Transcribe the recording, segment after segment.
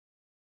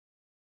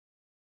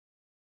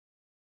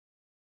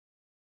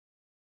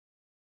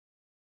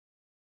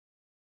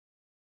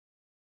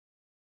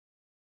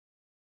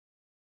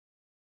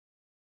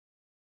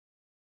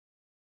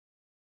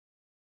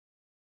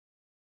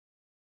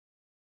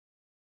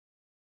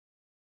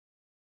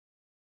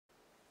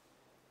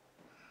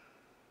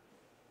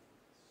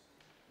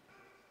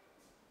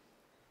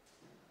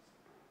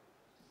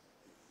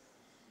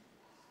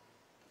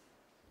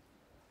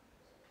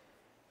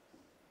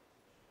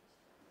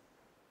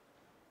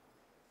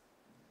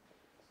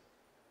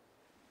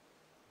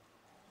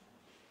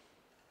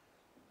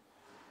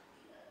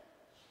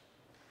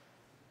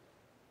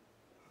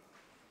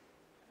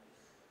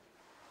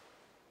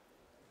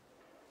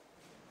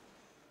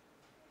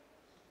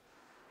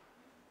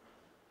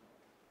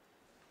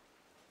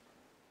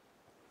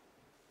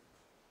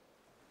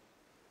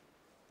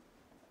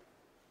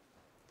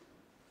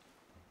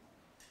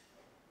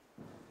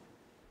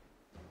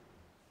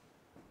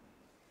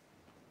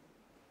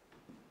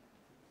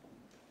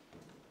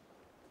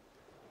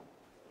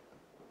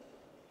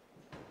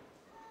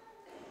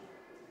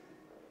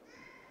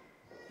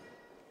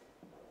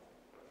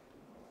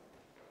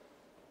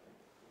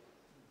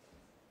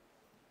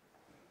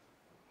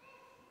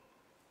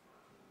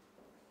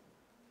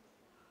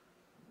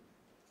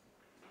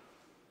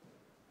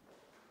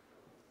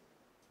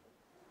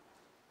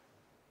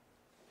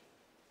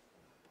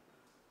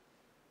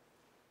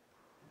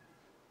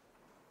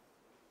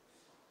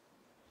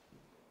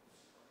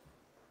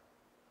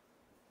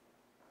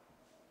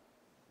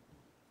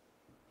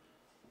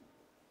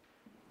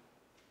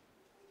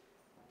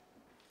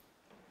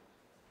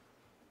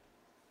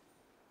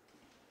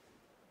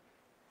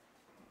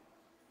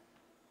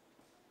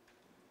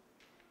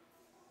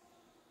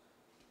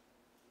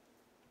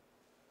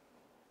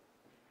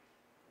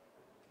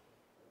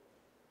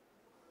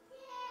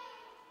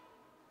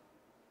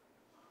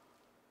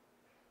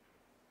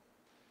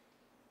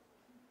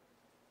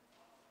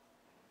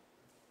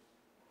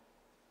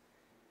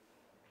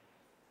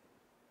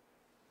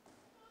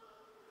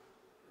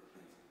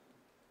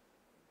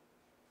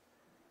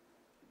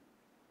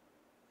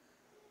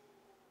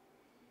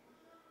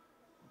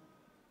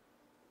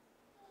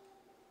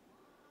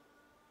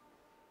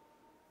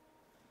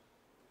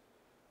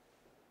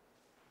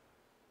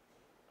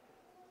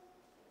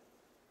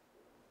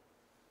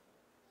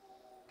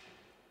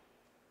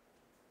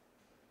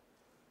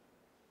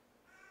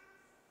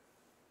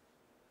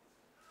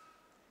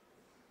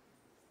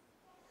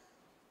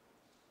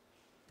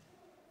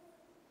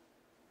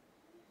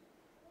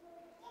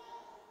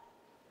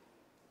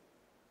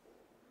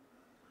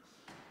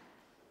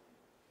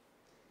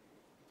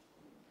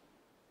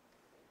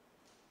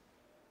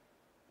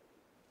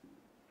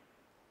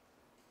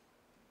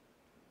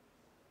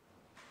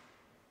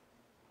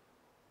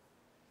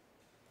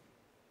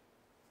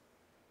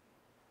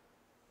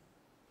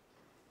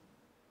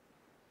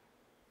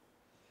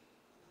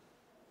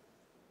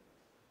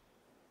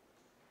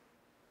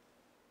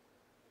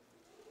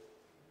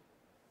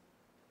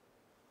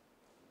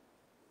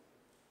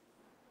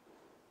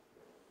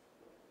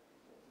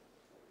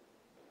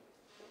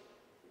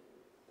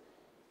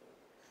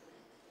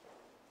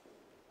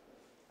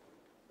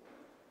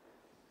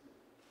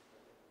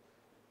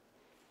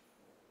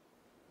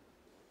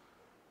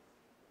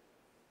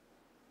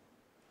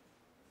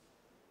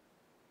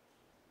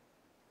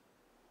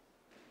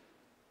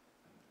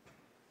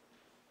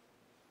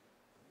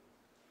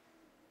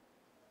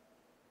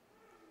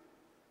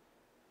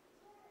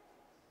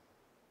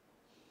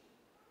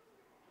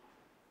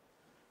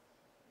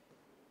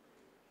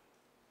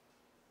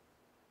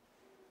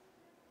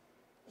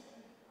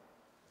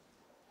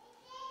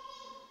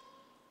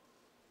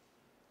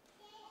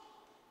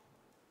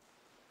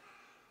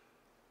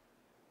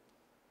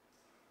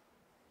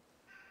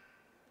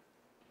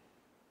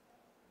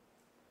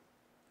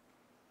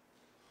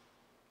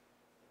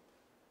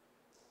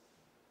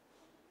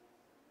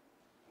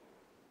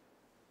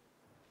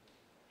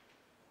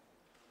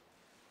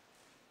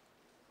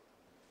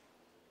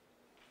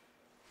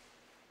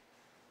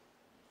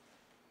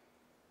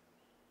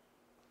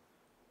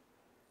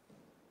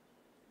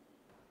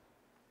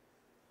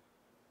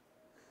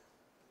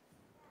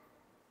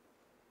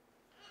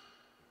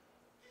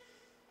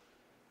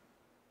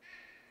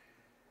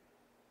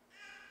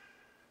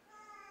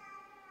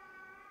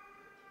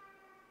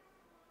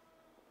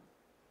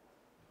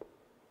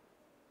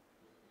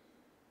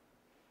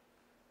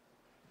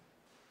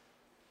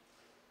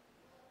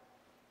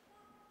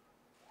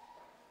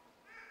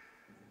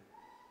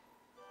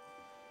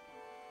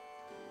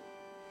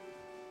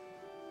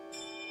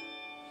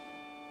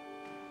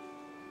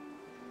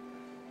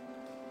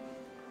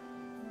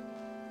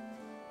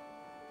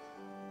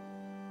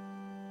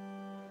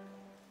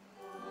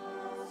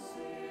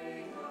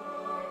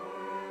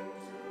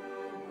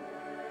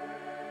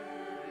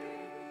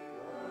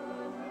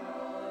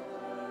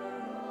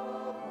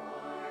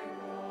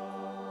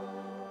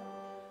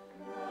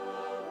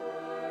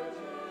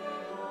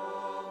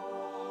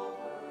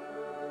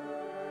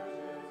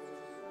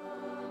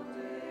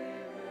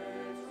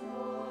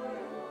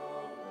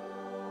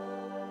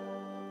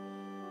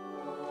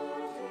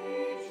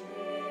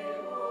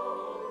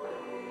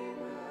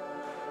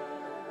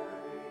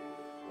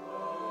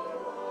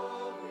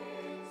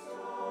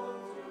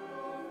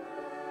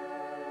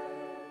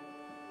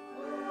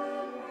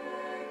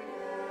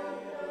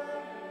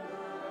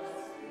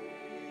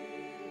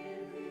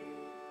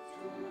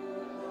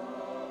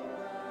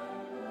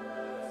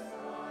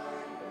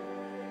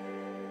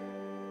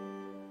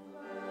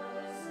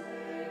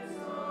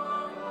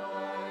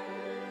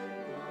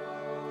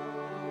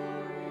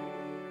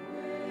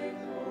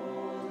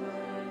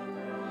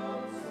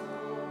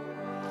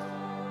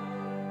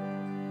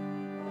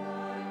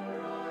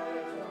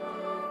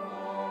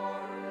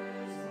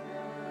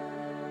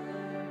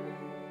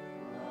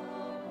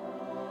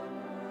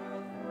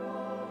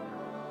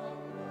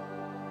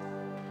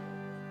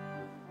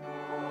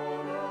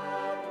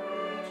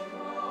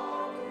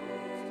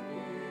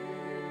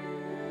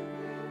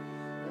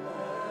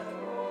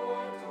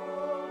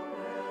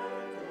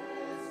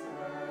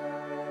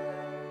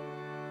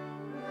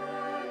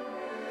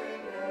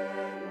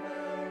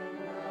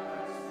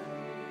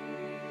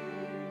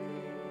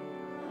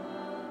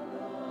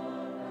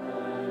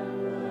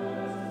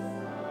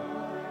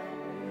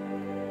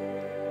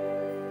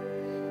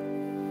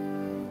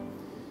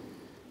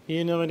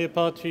In nomine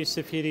Patris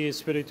et Filii et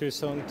Spiritus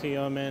Sancti.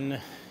 Amen.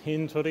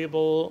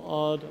 Intorrible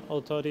ad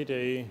altare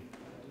Dei.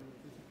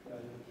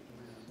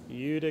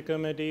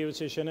 Iudicum et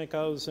Deus escene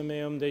causa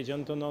meum de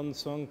gento non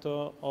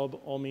sancta ob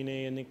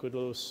homine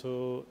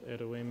iniquidoso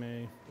erue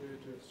me.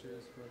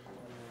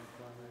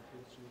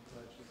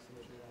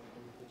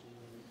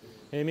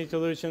 Emite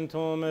lucem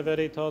tuum et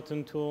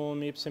veritatem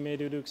tuum, ipsum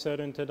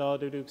eduxerunt et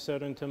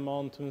aduxerunt in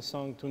montem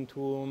sanctum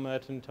tuum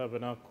et in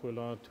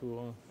tabernacula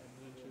tua.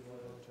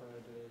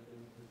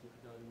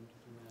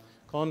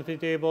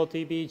 Confidebo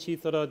tibi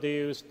cithara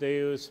Deus,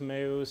 Deus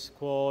meus,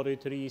 quare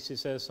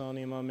trisis es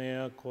anima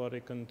mea,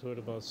 quare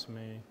conturbas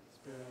me.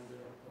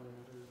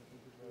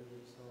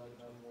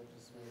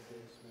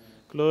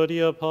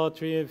 Gloria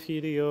Patri et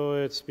Filio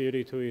et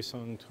Spiritui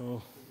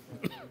Sancto.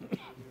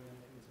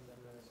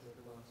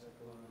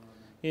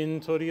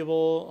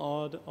 Intorrible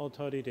ad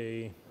altare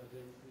Dei.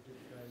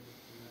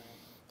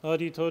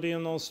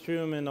 Auditorium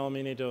nostrum in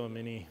nomine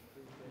Domini.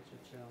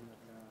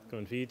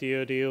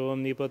 Confitio Deo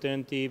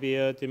omnipotenti,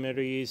 beati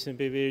Maria,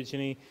 semper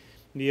Virgini,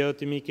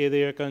 beati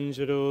Michele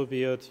Arcangelo,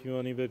 beati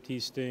Ioanni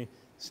Baptiste,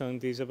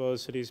 sanctis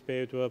apostoli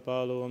spiritua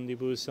Paolo,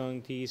 omnibus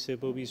sanctis et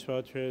bobis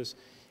fratres,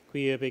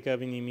 qui epica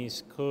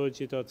venimis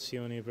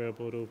cogitatione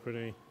verbo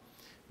opere.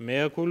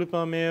 Mea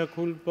culpa,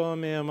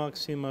 mea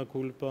maxima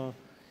culpa.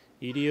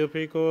 Ideo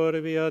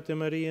pecor, beata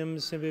Mariam,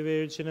 semper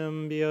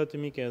Virginem, beati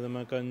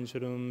Michelem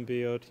Arcangelum,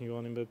 beati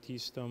Ioannem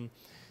Baptistam,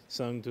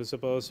 Sanctus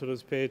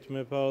Apostolus Petrum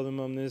et Paulum,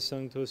 omnes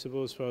sanctos et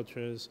vos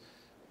fratres,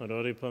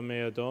 orare pro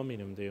mea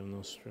Dominum Deum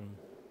nostrum.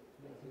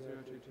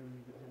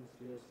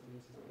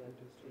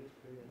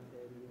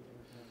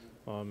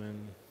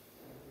 Amen.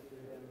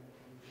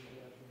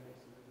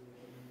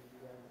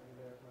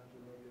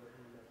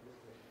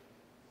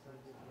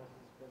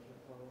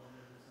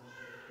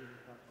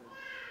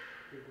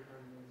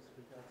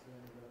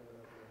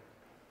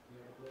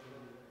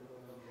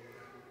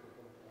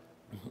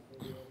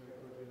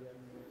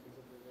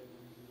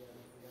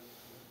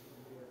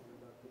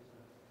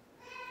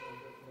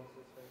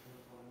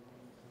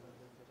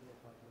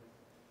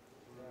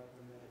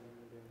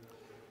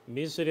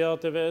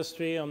 Miseriate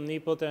vestri,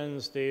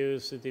 omnipotens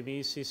Deus, et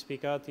divisis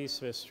peccatis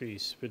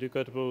vestris,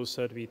 producat vos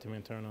ad vitam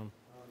aeternam.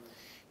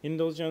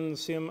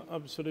 Indulgentiam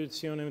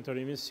absolutionem et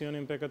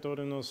remissionem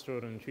peccatorum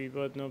nostrorum,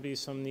 tribuat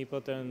nobis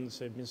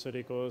omnipotens et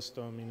misericordias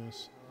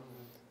Dominus.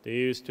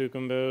 Deus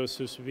tucum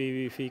versus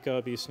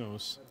vivificabis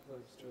nos.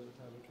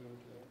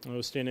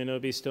 Ostine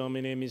nobis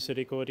Domine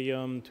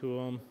misericordiam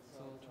tuam.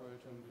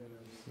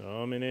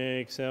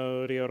 Domine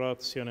exaudi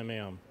orationem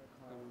meam.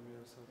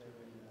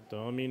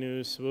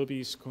 Dominus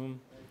vobiscum.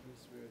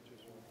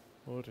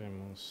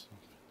 Oremus.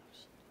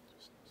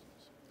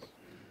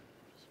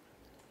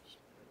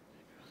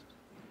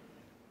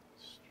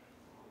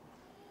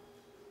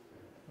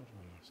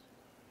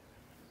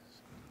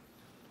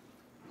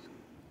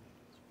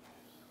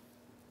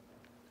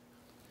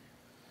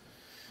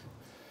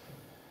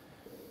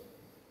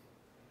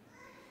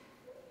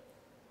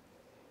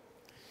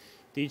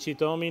 Dici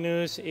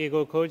Dominus,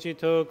 ego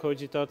cogito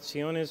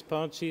cogitationes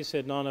pacis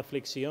et non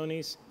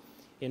afflictionis,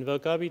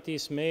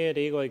 invocabitis me et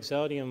ego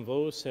exaudium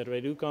vos et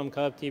reducam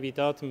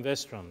captivitatem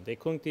vestram, de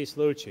cunctis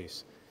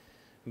lucis.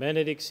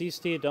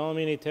 Benedixisti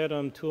Domini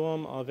terram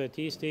tuum,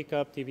 avertisti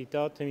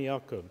captivitatem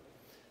Jacob.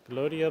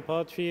 Gloria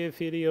Patri et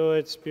Filio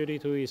et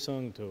Spiritui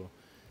Sancto,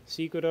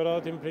 sic ut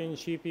erat in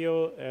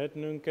principio et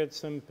nunc et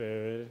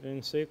semper et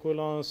in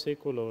saecula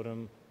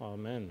saeculorum.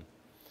 Amen.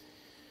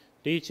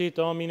 Dicit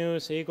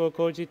Dominus, ego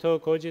cogito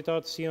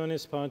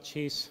cogitationis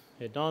pacis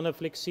et non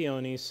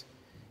afflictionis,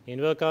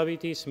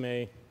 invocabitis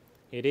me,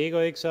 et ego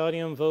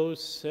exaudium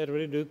vos et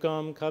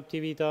reducam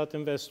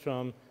captivitatem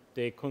vestram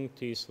de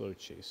cunctis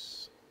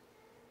lucis.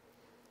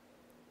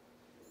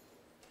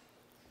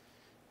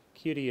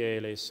 Kyrie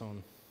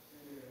eleison.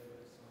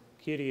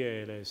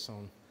 Kyrie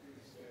eleison.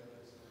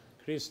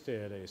 Christe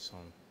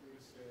eleison.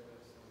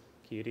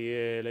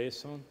 Kyrie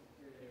eleison.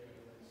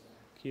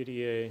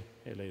 Kyrie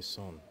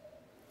eleison.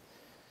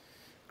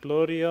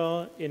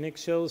 Gloria in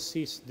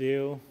excelsis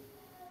Deo,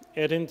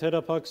 et in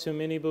terra pax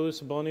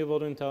hominibus boni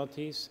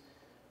voluntatis,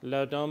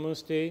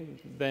 laudamus te,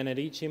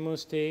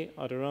 benedicimus te,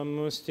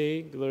 adoramus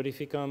te,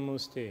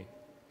 glorificamus te.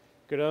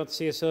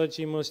 Gratias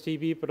agimus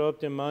tibi per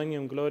optem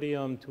magnum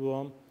gloriam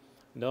tuam,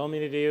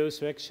 Domine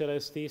Deus rex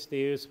celestis,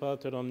 Deus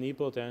Pater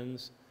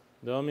omnipotens,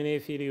 Domine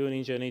Filii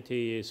unigenite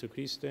Iesu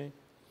Christe,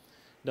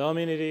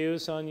 Domine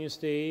Deus agnus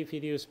Dei,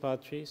 Filius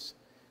Patris,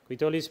 qui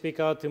tollis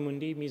peccatum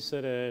mundi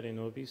miserere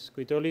nobis,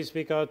 qui tollis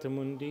peccatum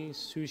mundi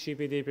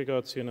suscipi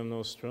deprecationem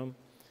nostrum,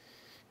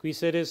 qui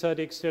sedes ad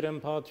exterem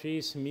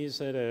Patris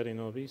miserere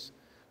nobis,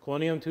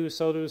 quoniam tu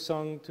solus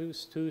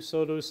sanctus, tu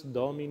solus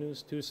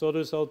Dominus, tu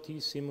solus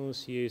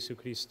Altissimus Iesu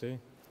Christe,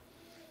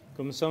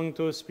 cum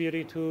Sancto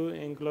Spiritu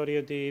in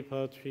gloria Dei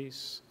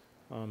Patris.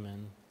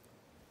 Amen.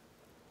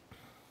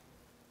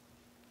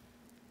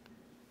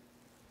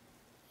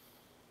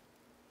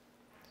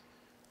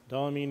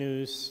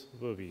 Dominus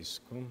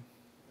vobiscum.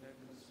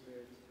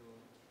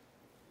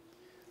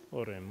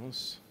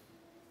 Oremus.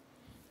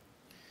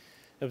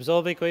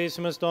 absolve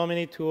quaesimus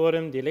Domini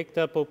tuorum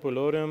delicta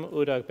populorum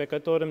ut ad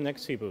peccatorum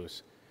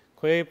nexibus,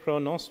 quae pro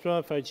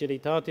nostra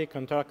fragilitate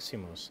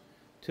contraximus,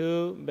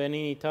 tu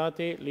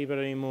benignitate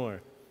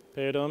liberemur,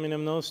 per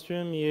Dominum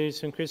nostrum,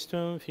 Iesum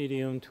Christum,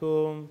 Filium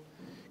tuum,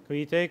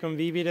 qui te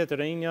convivit et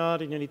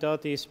regnat in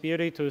unitate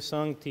Spiritus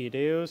Sancti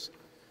Deus,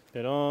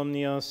 per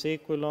omnia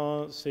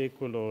saecula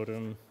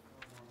saeculorum.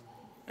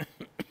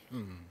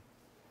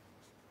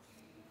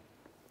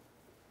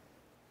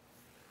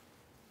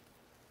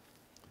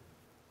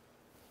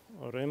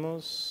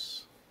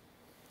 Oremus.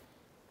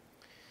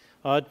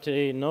 Ad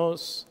te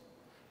nos,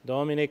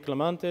 Domine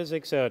clamantes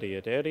exerri,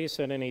 et eri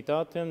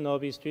serenitatem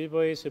nobis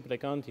triboe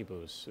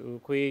supplicantibus,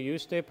 qui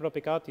juste pro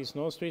peccatis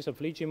nostris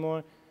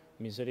affligimur,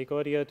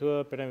 misericordia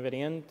tua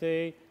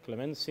preveniente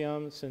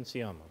clementiam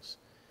sensiamus.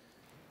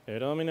 Per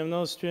Dominum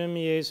nostrum,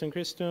 Iesum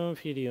Christum,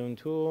 Filium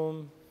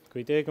tuum,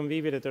 qui te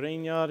convivit et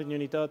regnat in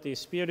unitate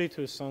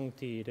Spiritus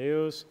Sancti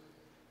Deus,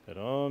 per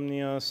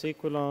omnia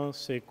saecula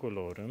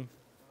saeculorum.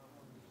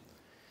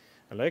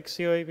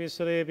 Alexio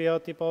Epistolae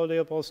Beati Pauli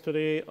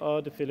Apostoli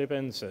ad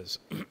Philippenses.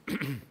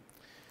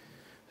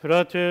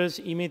 Fratres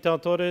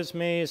imitatores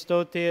meis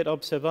dote et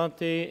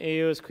observante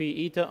eos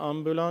qui ita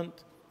ambulant,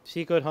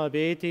 sicut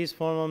habetis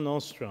formam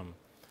nostrum.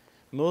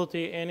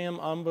 Multi enim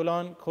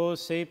ambulant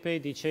quos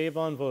saepe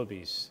dicebant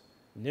vobis.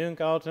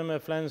 Nunc autem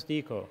efflens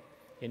dico,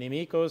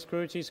 inimicos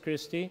crucis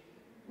Christi,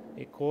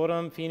 et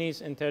quorum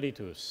finis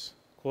interitus,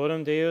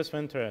 quorum Deus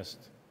venter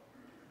est.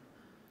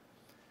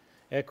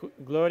 Et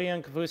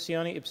gloriam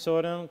confusione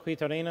ipsorum qui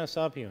terrena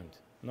sapiunt,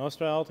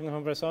 nostra alta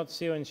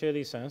conversatio in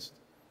celis est,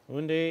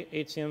 unde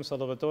etiam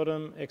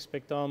salvatorum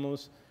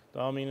expectamus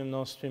Dominum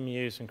nostrum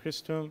Iesum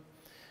Christum,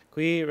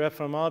 qui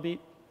reformabit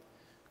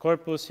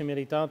corpus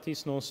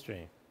humilitatis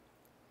nostrae,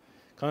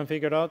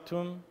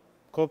 configuratum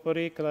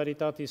corpore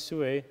claritatis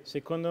suae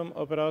secundum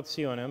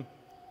operationem,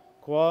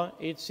 qua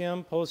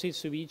etiam posit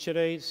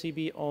subicere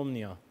sibi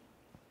omnia.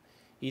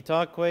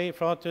 Itaque,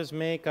 fratres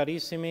mei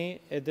carissimi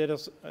et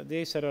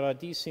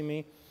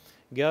desideratissimi,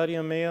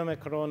 gaudium meum et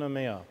corona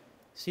mea,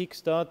 sic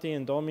stati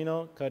in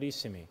Domino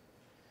carissimi.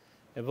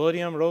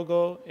 Evodium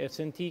rogo et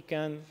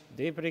sentican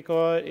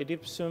deprecor et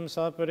ipsum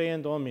sapere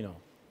in Domino.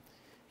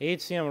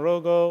 Etiam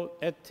rogo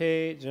et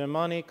te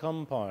Germani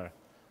compar,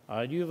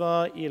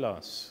 adiuva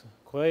illas,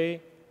 quae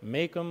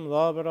mecum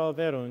labora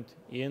verunt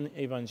in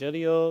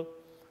evangelio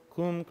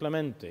cum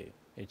clemente,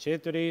 et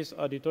ceteris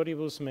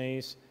auditoribus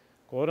meis,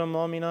 quorum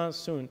nomina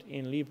sunt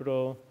in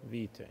libro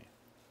vitae.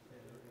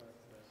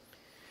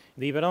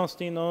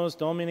 Liberasti nos,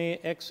 Domini,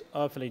 ex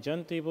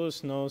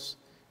affligentibus nos,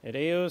 et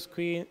eos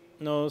qui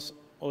nos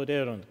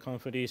oderunt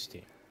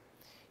conferisti.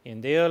 In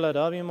Deo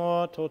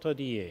laudabimur tota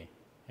die,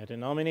 et in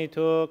nomine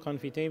tuo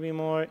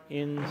confitebimur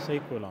in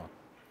saecula.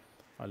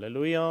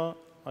 Alleluia,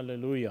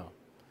 alleluia.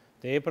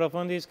 Te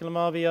profundis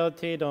clamavi ad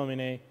te,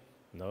 Domine,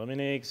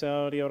 Domine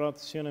exaudi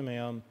orationem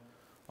meam.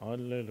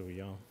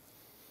 Alleluia.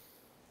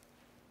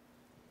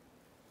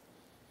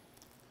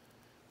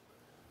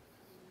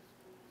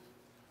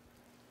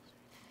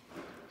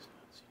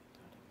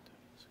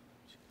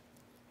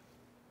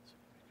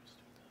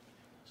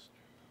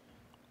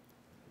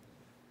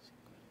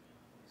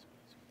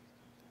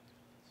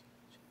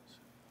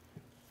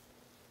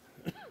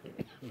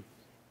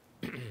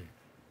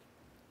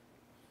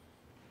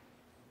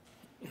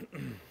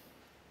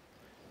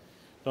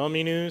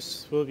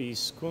 Dominus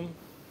vobiscum.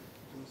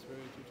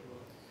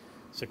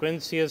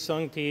 Sequentia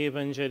Sancti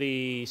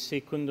Evangelii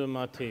secundum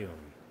Matteum.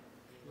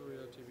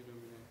 Gloria tibi,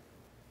 Domine.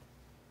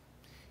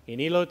 In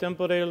illo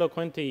tempore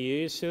loquente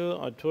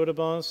Iesu ad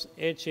turbans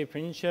ecce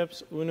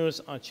princeps unus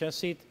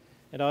accessit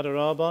et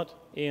adorabat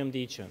eam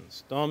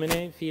dicens,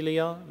 Domine,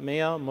 filia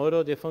mea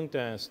modo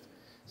defuncta est,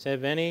 se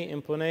veni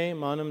impone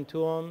manum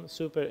tuam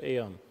super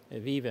eam,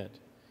 et vivet.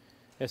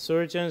 Et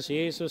surgens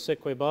Iesus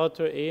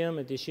sequebatur eam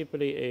et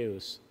discipuli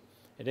eus,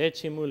 et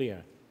ecce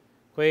mulier,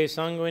 quae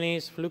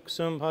sanguinis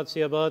fluxum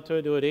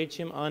patiabatur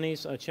duodecim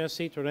annis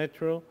accessit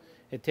retro,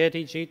 et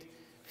tetigit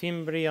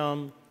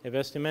fimbriam et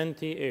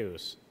vestimenti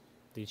eus.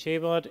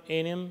 Dicebat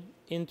enim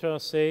intra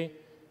se,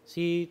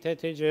 si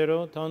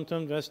tetigero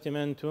tantum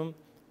vestimentum,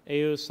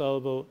 eus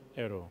salvo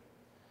ero.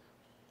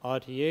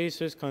 Ad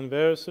Iesus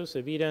conversus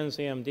evidens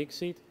eam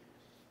dixit,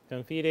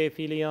 confide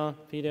filia,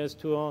 fides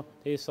tua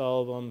te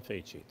salvam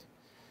fecit.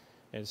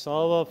 Et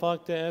salva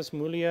facta est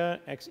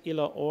mulier ex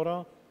illa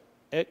ora,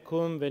 et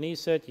cum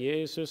venisset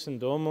Iesus in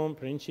domum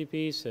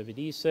principis, et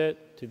vidisset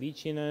tu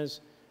vicines,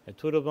 et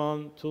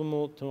turbam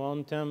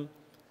tumultuantem,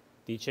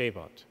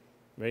 dicebat,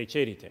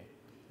 recedite,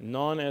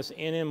 non est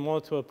enim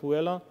mortua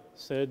puella,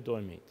 sed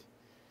dormit.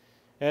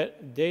 Et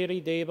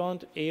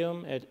deridebant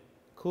eum, et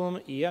cum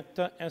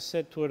iecta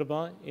esset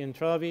turba,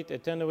 intravit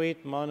et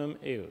tenuit manum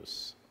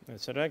eus, et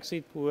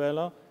surrexit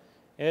puella,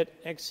 et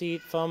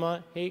exit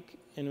fama haec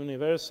in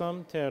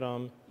universum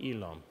terram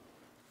illam.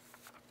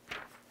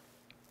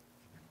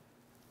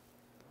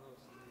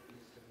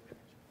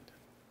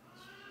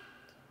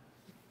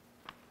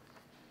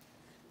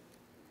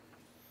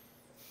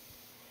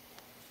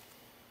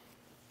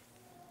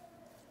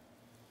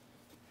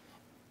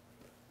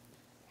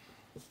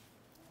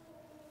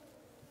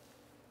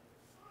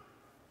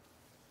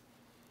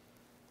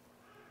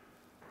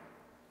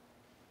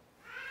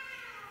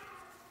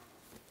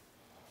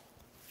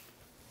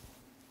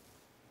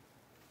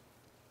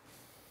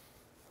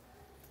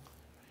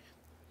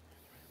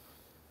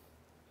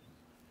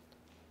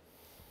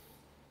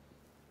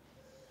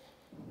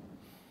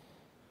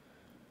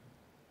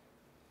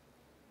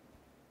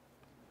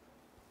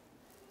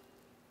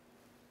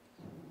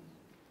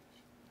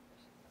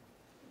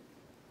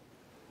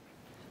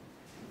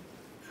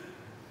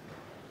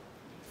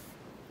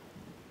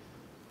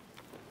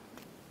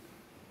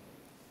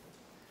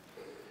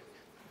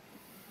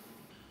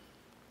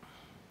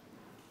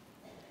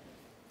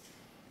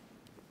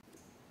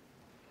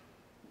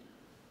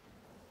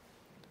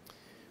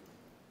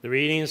 The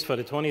readings for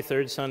the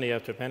 23rd Sunday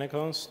after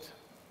Pentecost.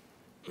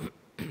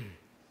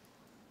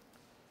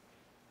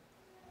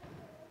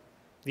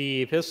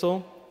 The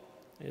epistle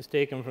is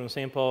taken from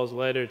St. Paul's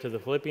letter to the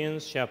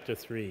Philippians, chapter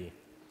 3.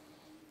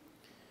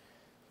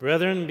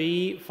 Brethren,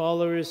 be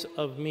followers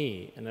of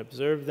me, and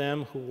observe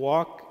them who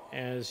walk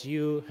as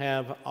you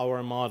have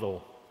our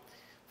model.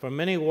 For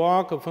many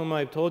walk, of whom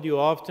I have told you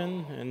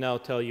often, and now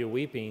tell you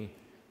weeping,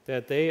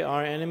 that they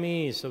are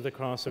enemies of the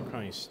cross of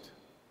Christ,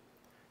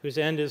 whose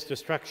end is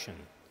destruction,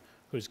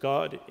 whose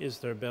God is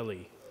their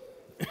belly,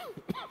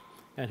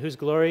 and whose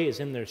glory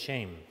is in their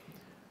shame,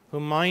 who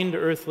mind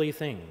earthly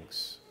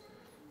things.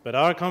 But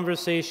our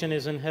conversation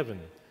is in heaven,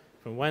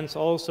 from whence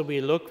also we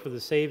look for the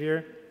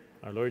Savior,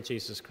 our Lord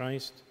Jesus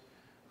Christ,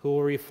 who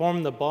will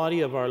reform the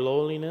body of our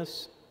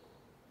lowliness,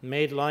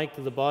 made like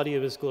to the body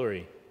of his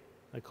glory,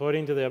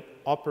 according to the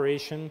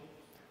operation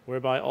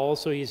whereby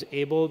also he is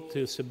able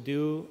to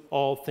subdue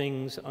all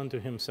things unto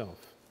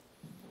himself.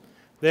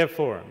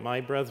 Therefore,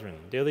 my brethren,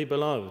 dearly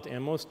beloved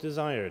and most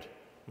desired,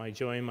 my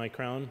joy and my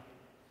crown,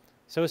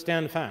 so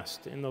stand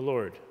fast in the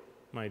Lord,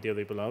 my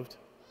dearly beloved.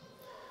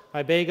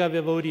 I beg of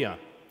Evodia,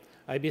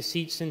 I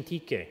beseech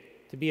Syntyche,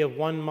 to be of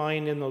one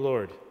mind in the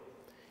Lord.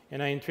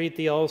 And I entreat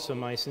thee also,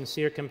 my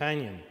sincere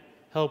companion,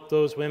 help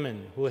those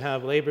women who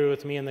have labored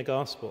with me in the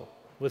gospel,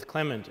 with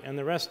Clement and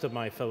the rest of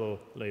my fellow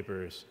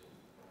laborers,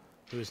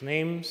 whose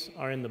names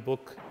are in the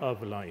book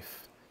of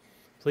life.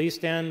 Please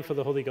stand for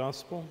the Holy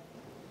Gospel.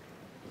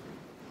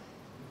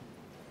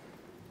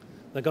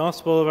 The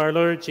Gospel of our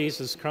Lord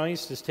Jesus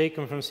Christ is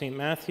taken from St.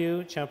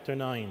 Matthew, chapter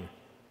 9.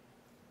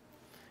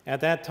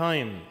 At that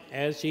time,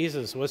 as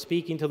Jesus was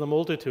speaking to the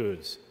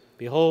multitudes,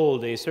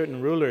 behold, a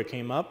certain ruler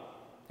came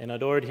up and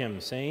adored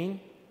him, saying,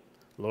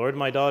 Lord,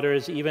 my daughter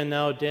is even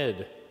now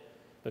dead,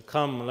 but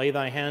come, lay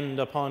thy hand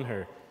upon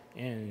her,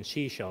 and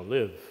she shall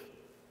live.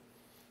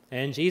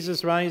 And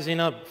Jesus,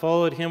 rising up,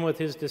 followed him with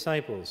his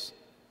disciples.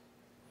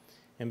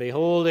 And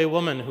behold, a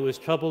woman who was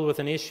troubled with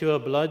an issue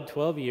of blood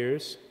 12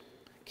 years,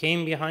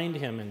 came behind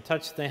him and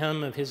touched the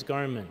hem of his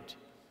garment.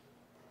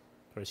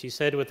 For she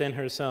said within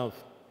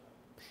herself,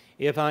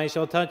 If I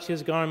shall touch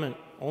his garment,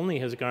 only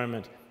his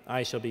garment,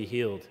 I shall be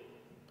healed.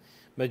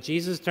 But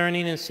Jesus,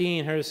 turning and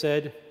seeing her,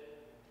 said,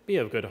 Be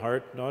of good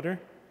heart,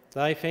 daughter,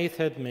 thy faith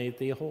hath made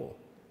thee whole.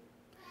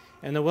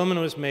 And the woman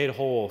was made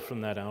whole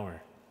from that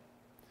hour.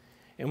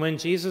 And when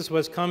Jesus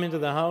was come into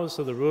the house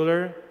of the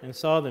ruler and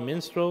saw the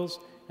minstrels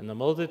and the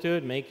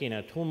multitude making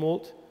a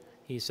tumult,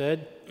 he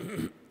said,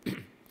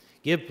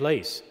 Give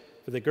place,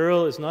 for the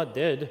girl is not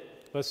dead,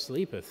 but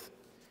sleepeth.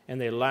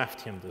 And they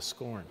laughed him to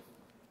scorn.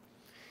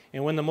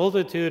 And when the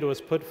multitude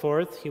was put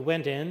forth, he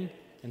went in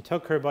and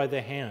took her by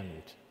the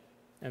hand,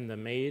 and the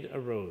maid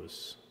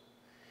arose.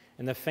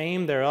 And the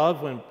fame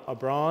thereof went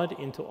abroad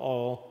into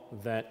all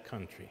that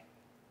country.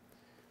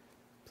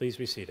 Please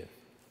be seated.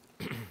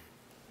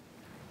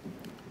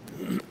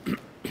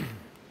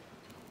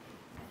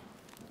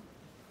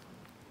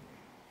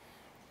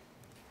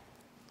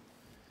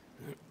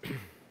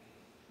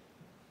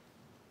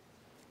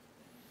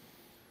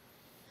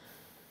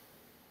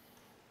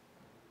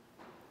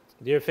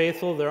 Dear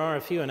faithful, there are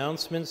a few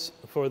announcements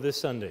for this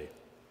Sunday.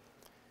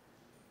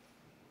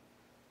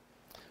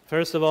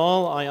 First of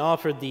all, I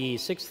offered the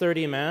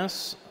 6:30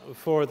 Mass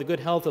for the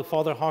good health of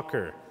Father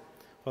Hawker.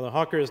 Father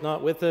Hawker is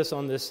not with us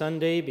on this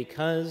Sunday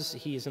because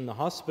he's in the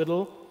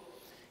hospital.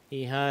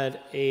 He had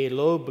a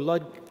low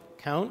blood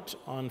count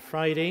on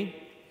Friday,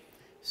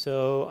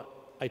 so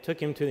I took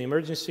him to the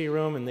emergency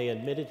room and they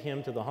admitted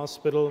him to the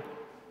hospital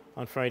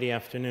on Friday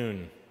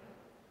afternoon.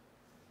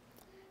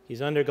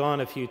 He's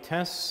undergone a few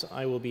tests.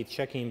 I will be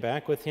checking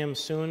back with him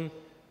soon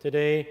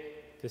today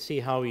to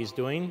see how he's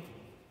doing.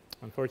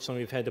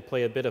 Unfortunately, we've had to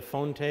play a bit of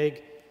phone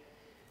tag,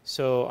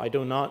 so I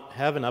do not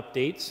have an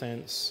update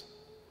since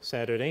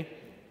Saturday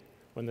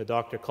when the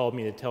doctor called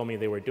me to tell me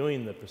they were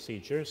doing the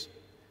procedures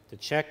to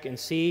check and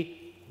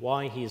see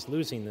why he's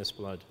losing this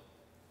blood,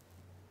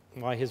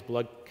 why his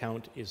blood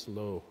count is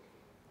low.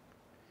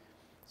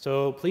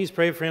 So please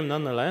pray for him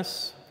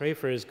nonetheless. Pray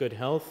for his good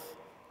health.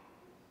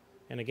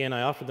 And again,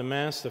 I offered the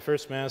Mass, the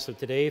first Mass of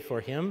today,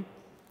 for him.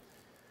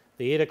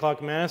 The 8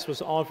 o'clock Mass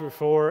was offered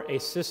for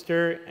a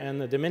sister and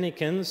the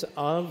Dominicans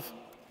of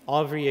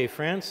Auvrier,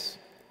 France,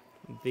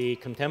 the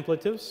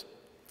Contemplatives.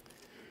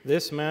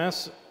 This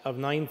Mass of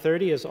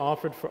 9:30 is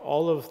offered for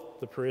all of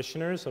the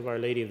parishioners of Our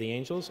Lady of the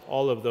Angels,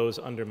 all of those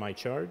under my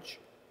charge.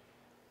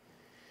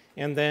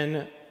 And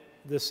then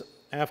this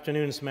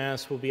afternoon's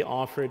Mass will be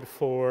offered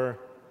for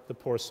the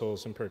poor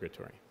souls in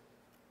purgatory.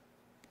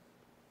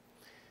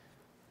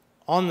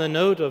 On the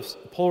note of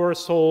poor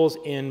souls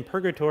in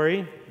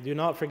purgatory, do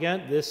not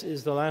forget this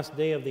is the last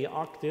day of the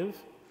octave,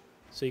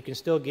 so you can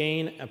still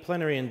gain a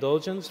plenary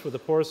indulgence for the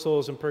poor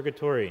souls in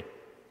purgatory.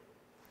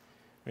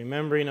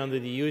 Remembering under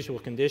the usual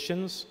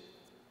conditions,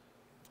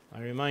 I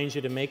remind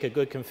you to make a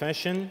good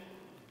confession.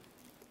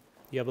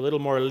 You have a little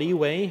more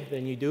leeway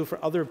than you do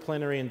for other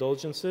plenary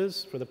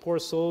indulgences. For the poor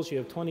souls, you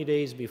have 20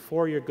 days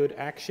before your good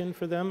action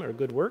for them, or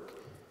good work,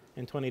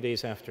 and 20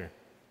 days after.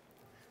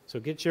 So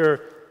get your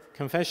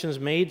confessions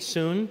made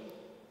soon,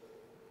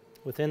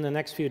 within the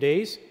next few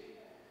days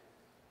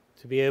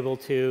to be able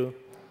to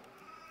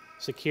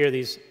secure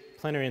these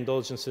plenary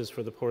indulgences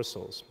for the poor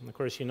souls. And of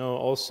course, you know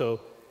also,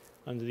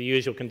 under the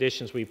usual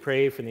conditions, we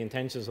pray for the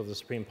intentions of the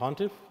Supreme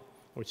Pontiff,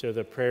 which are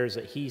the prayers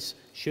that he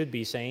should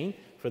be saying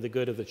for the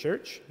good of the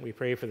Church. We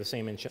pray for the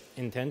same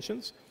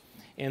intentions.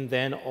 And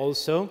then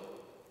also,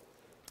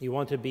 you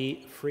want to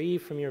be free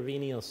from your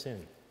venial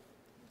sin.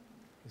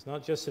 It's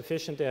not just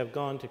sufficient to have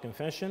gone to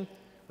confession,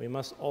 we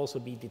must also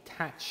be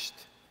detached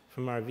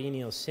from our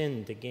venial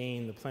sin to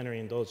gain the plenary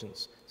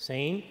indulgence,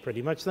 saying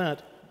pretty much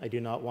that, I do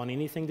not want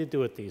anything to do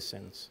with these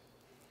sins.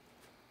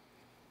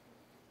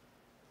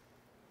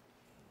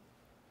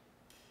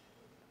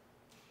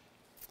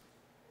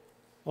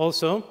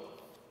 Also,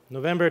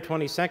 November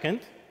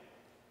 22nd,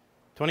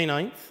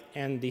 29th,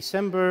 and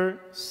December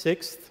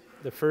 6th,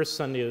 the first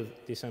Sunday of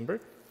December,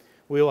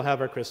 we will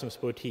have our Christmas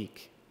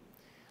boutique.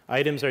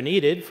 Items are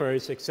needed for a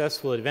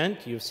successful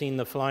event. You've seen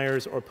the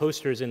flyers or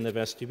posters in the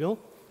vestibule.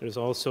 There's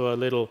also a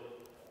little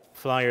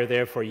flyer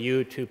there for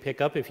you to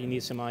pick up if you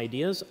need some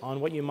ideas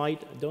on what you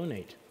might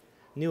donate.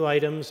 New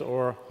items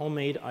or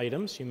homemade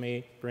items you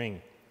may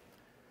bring.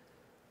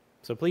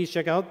 So please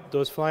check out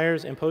those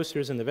flyers and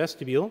posters in the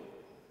vestibule.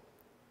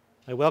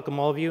 I welcome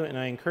all of you, and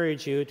I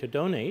encourage you to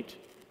donate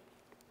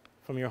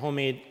from your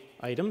homemade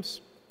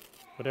items,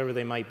 whatever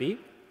they might be,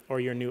 or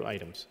your new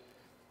items.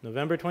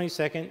 November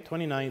 22nd,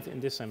 29th,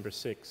 and December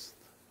 6th.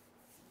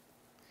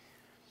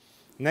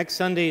 Next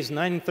Sunday's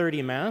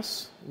 9:30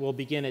 Mass will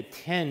begin at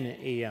 10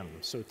 a.m.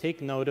 So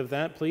take note of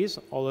that, please,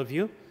 all of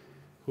you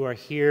who are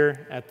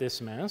here at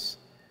this Mass.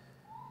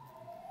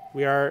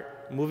 We are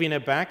moving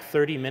it back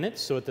 30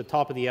 minutes, so at the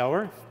top of the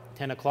hour,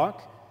 10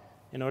 o'clock,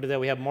 in order that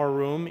we have more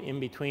room in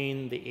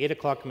between the 8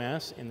 o'clock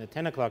Mass and the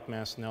 10 o'clock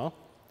Mass now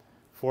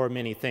for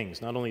many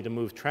things, not only to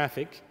move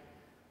traffic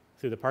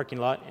through the parking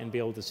lot and be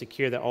able to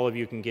secure that all of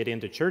you can get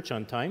into church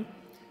on time,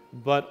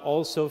 but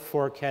also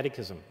for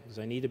catechism, because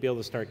I need to be able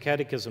to start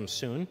catechism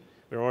soon.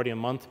 We're already a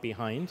month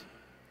behind,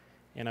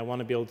 and I want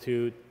to be able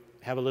to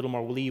have a little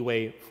more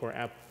leeway for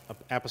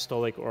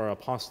apostolic or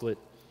apostolate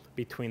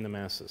between the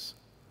Masses.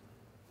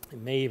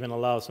 It may even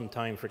allow some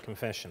time for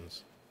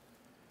confessions.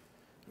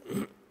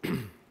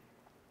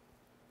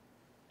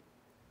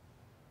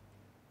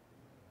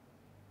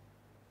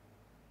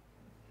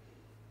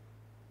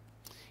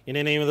 In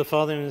the name of the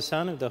Father, and the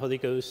Son, and of the Holy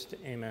Ghost,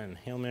 amen.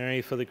 Hail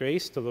Mary, full of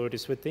grace, the Lord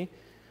is with thee.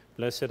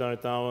 Blessed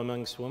art thou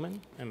amongst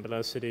women, and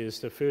blessed is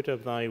the fruit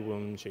of thy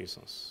womb,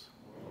 Jesus.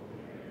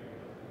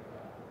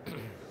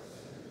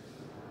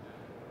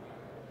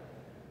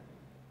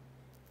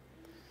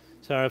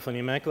 Sorrowful and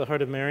Immaculate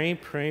Heart of Mary,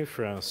 pray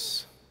for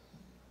us.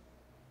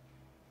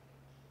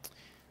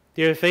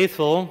 Dear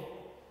faithful,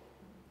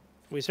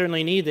 we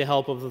certainly need the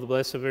help of the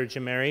Blessed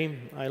Virgin Mary.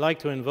 I like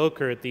to invoke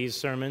her at these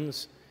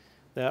sermons,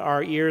 that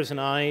our ears and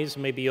eyes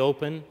may be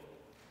open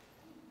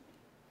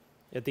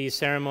at these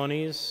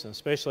ceremonies,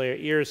 especially our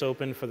ears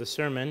open for the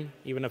sermon,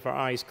 even if our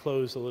eyes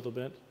close a little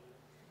bit.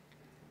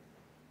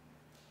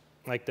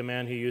 Like the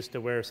man who used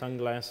to wear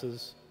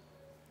sunglasses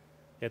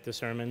at the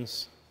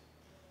sermons.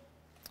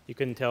 You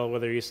couldn't tell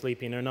whether you're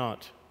sleeping or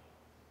not.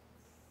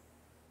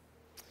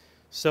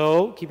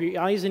 So keep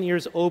your eyes and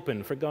ears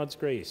open for God's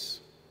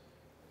grace.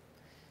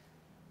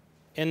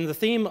 And the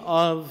theme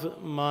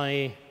of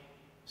my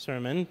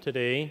sermon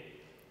today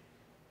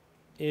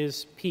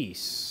is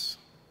peace.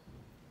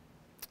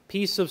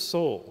 Peace of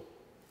soul.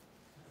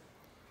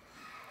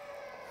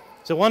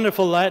 It's a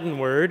wonderful Latin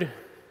word,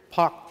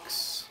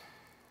 pax.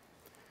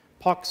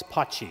 Pax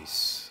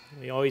pacis.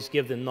 We always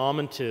give the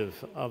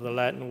nominative of the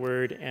Latin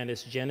word and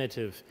its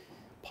genitive,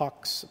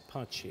 pax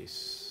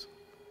pacis.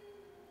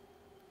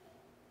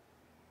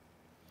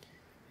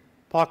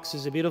 Pax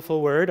is a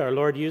beautiful word. Our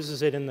Lord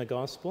uses it in the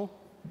Gospel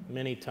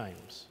many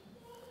times.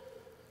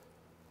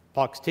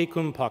 Pax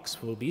tecum, pax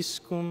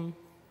vobiscum,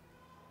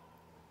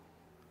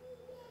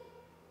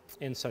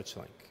 and such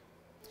like.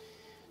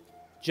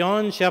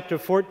 John chapter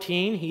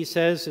 14, he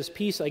says, this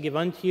peace I give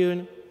unto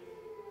you.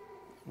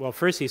 Well,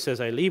 first he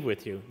says, I leave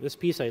with you. This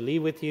peace I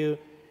leave with you,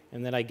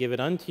 and then I give it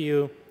unto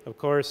you, of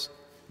course,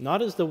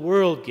 not as the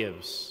world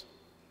gives.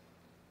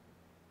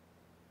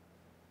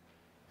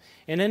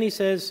 And then he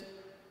says,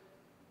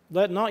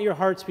 let not your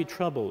hearts be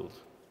troubled.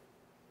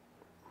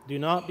 Do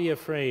not be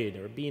afraid,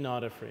 or be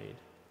not afraid.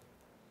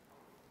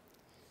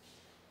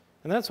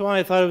 And that's why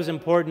I thought it was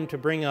important to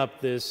bring up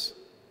this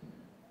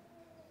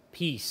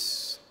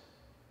peace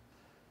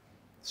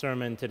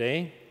sermon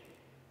today,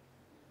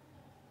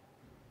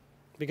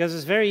 because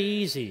it's very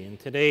easy in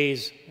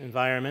today's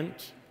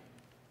environment,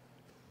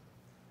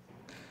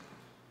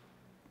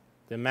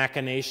 the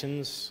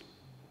machinations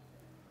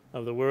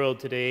of the world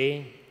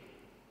today,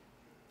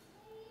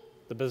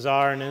 the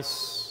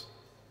bizarreness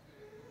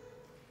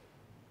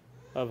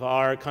of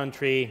our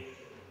country,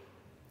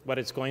 what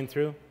it's going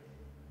through.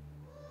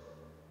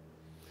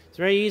 It's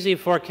very easy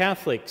for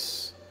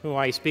Catholics who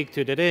I speak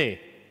to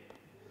today,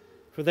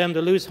 for them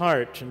to lose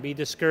heart and be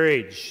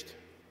discouraged.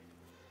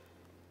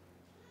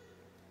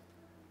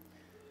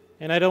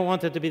 And I don't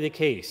want that to be the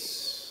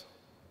case.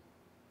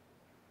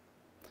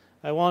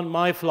 I want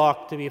my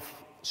flock to be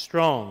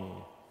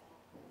strong.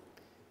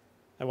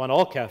 I want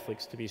all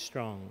Catholics to be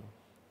strong.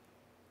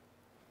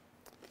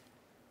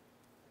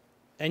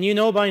 And you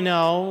know by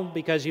now,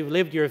 because you've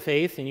lived your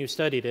faith and you've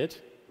studied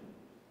it,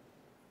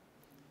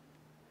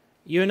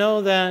 you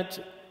know that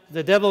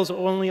the devil's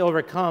only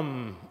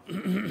overcome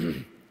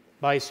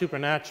by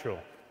supernatural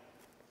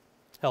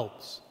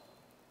helps.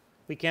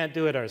 We can't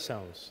do it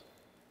ourselves.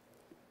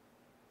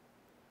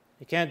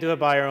 We can't do it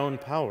by our own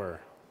power.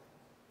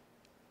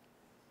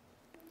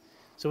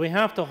 So we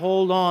have to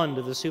hold on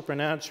to the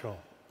supernatural,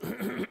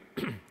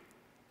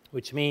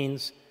 which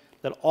means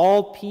that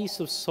all peace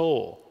of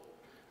soul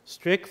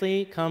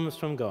strictly comes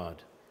from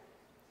God.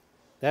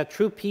 That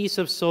true peace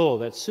of soul,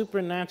 that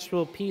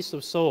supernatural peace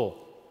of soul,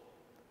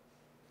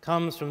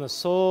 comes from the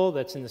soul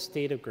that's in the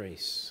state of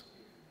grace,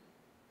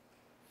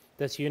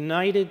 that's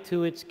united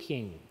to its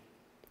King,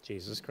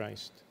 Jesus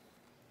Christ,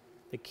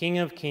 the King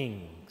of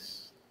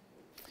Kings.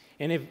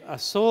 And if a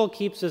soul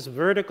keeps this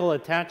vertical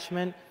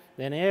attachment,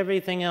 then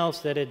everything else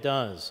that it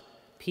does,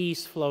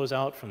 peace flows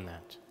out from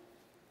that.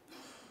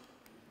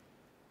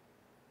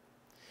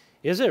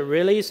 Is it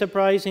really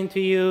surprising to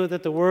you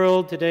that the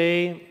world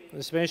today,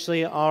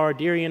 especially our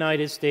dear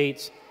United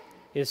States,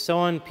 is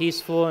so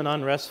unpeaceful and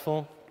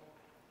unrestful?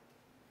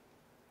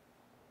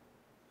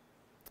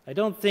 I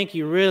don't think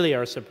you really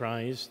are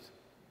surprised,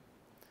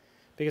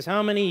 because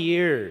how many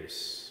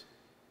years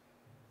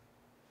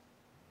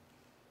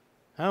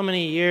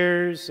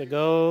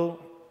ago,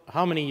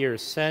 how many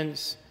years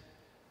since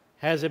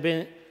has it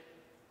been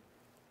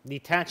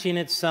detaching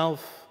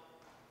itself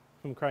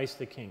from Christ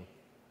the King?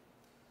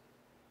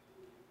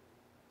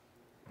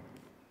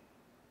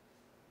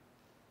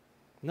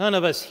 None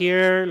of us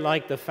here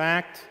like the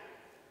fact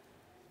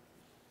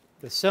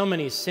that so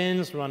many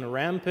sins run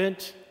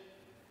rampant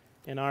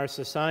in our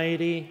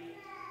society,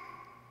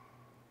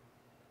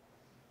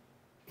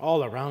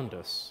 all around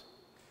us,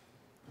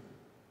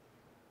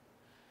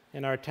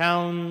 in our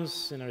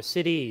towns, in our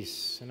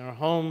cities, in our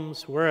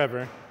homes,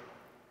 wherever.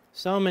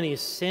 So many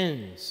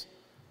sins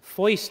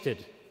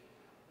foisted,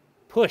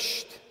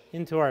 pushed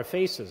into our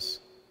faces.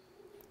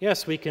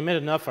 Yes, we commit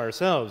enough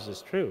ourselves,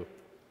 it's true.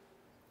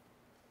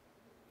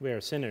 We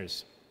are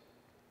sinners.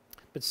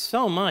 But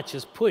so much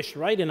is pushed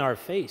right in our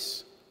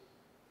face.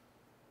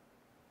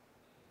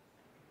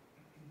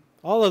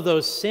 All of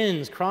those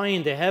sins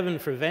crying to heaven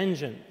for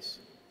vengeance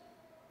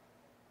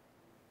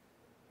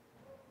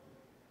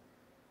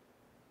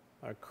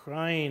are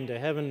crying to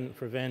heaven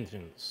for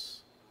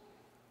vengeance.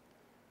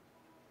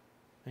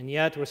 And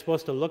yet we're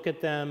supposed to look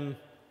at them,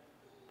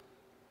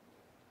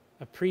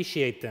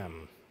 appreciate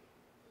them,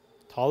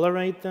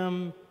 tolerate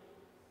them.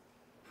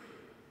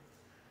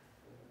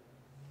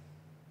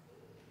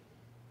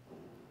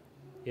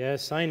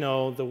 Yes, I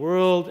know, the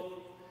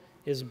world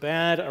is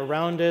bad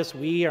around us.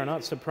 We are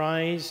not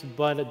surprised,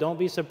 but don't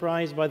be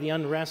surprised by the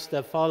unrest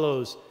that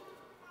follows.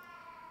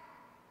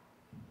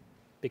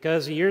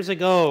 Because years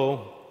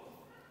ago,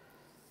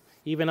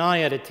 even I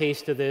had a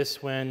taste of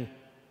this when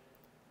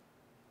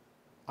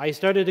I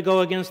started to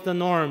go against the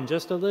norm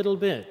just a little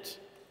bit.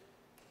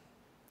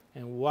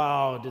 And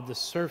wow, did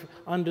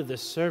under the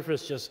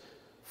surface just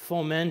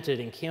fomented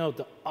and came out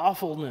the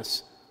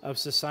awfulness of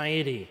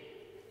society.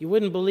 You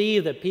wouldn't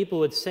believe that people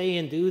would say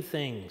and do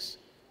things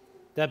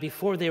that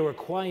before they were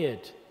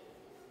quiet,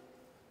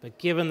 but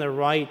given the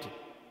right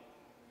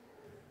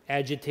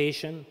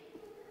agitation,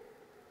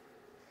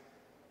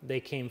 they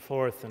came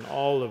forth in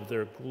all of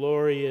their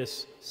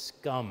glorious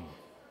scum.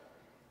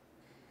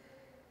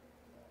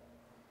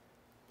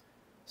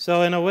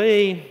 So in a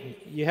way,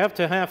 you have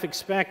to half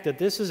expect that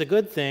this is a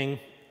good thing,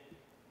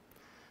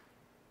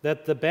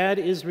 that the bad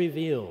is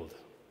revealed,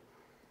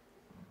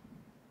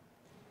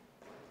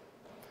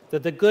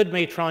 that the good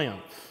may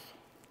triumph.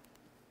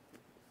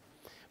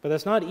 But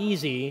that's not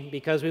easy,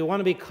 because we want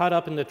to be caught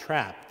up in the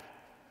trap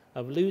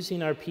of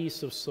losing our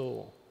peace of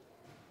soul.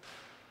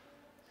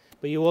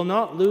 But you will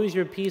not lose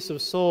your peace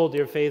of soul,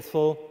 dear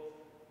faithful,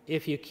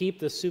 if you keep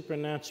the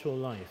supernatural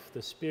life,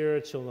 the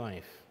spiritual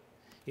life.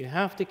 You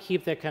have to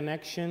keep that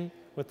connection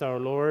with our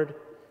Lord,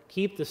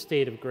 keep the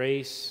state of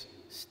grace,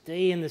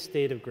 stay in the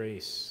state of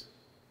grace.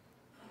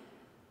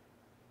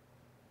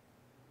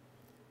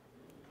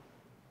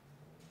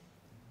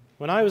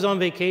 When I was on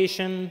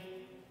vacation,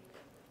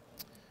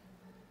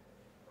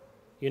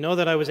 you know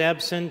that I was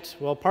absent.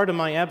 Well, part of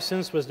my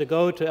absence was to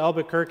go to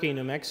Albuquerque,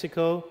 New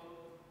Mexico,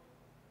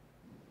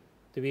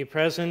 to be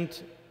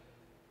present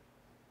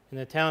in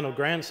the town of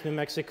Grants, New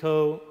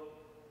Mexico,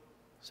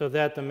 so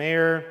that the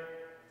mayor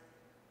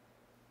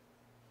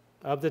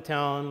of the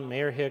town,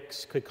 Mayor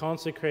Hicks, could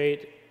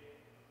consecrate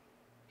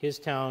his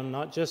town,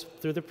 not just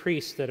through the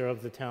priests that are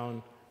of the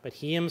town, but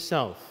he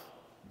himself,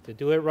 to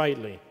do it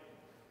rightly.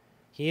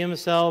 He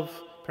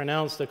himself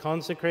pronounced the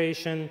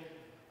consecration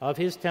of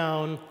his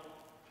town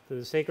to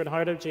the Sacred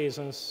Heart of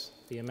Jesus,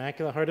 the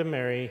Immaculate Heart of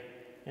Mary,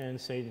 and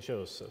Saint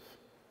Joseph.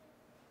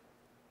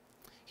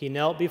 He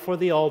knelt before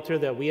the altar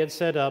that we had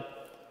set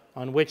up,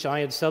 on which I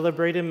had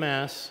celebrated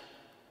Mass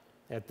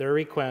at their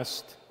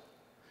request,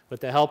 with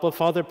the help of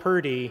Father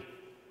Purdy,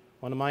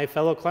 one of my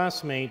fellow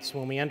classmates,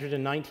 when we entered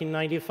in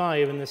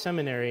 1995 in the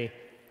seminary,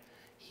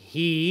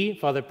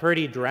 Father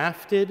Purdy,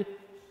 drafted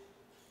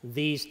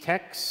these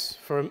texts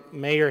for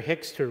Mayor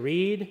Hicks to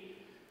read.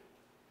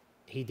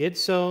 He did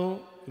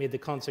so, made the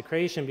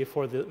consecration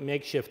before the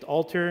makeshift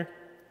altar,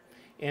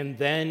 and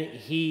then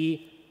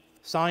he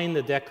signed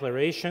the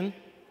declaration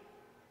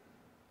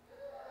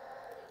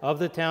of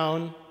the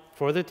town,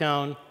 for the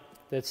town,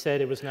 that said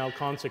it was now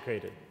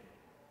consecrated.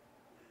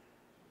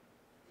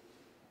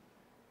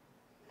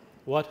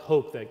 What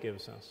hope that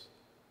gives us.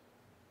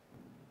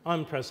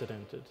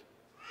 Unprecedented.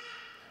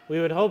 We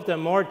would hope that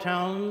more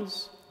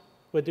towns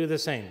would do the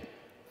same.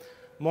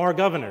 More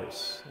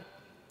governors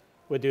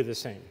would do the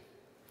same.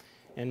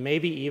 And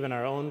maybe even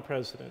our own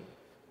president.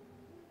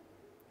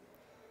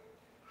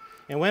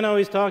 And when I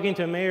was talking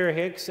to Mayor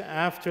Hicks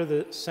after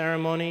the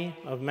ceremony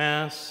of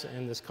Mass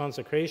and this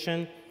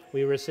consecration,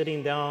 we were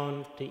sitting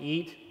down to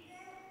eat.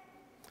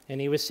 And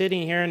he was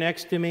sitting here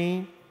next to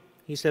me.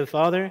 He said,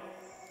 "Father,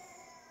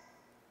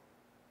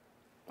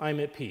 I'm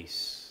at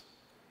peace.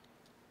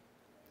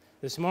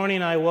 This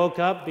morning I woke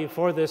up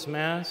before this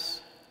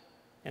Mass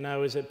and I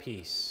was at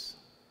peace.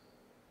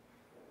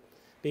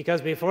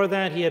 Because before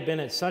that he had been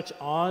at such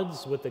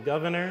odds with the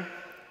governor.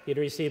 He had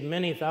received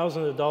many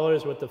thousands of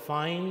dollars worth of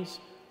fines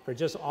for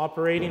just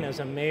operating as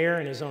a mayor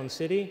in his own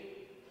city,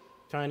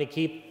 trying to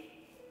keep,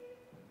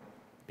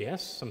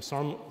 yes, some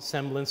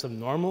semblance of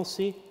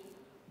normalcy,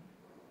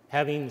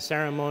 having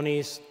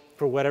ceremonies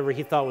for whatever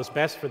he thought was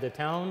best for the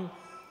town,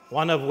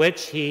 one of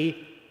which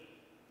he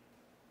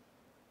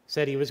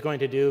said he was going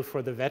to do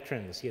for the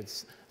veterans. He had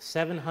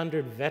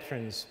 700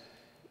 veterans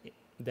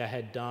that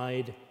had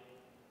died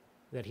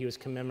that he was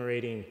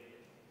commemorating.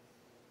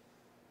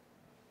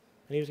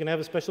 And he was going to have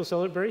a special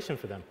celebration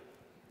for them.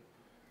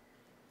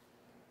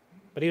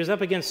 But he was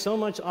up against so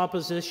much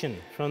opposition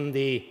from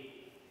the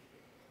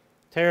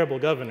terrible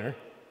governor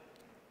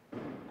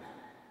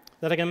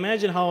that I can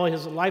imagine how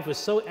his life was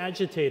so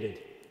agitated.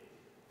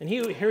 And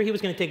here he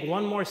was going to take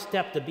one more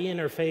step to be in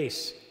her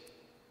face,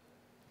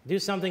 do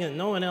something that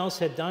no one else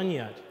had done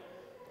yet.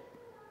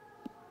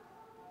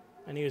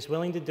 And he was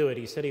willing to do it.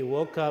 He said he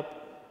woke up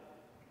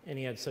and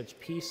he had such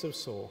peace of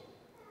soul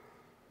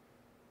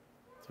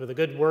for the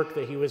good work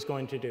that he was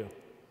going to do.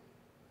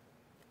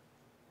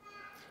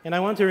 And I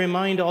want to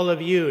remind all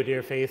of you,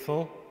 dear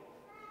faithful,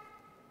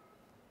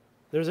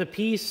 there's a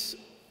peace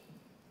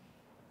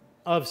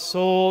of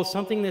soul,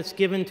 something that's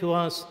given to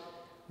us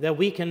that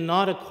we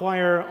cannot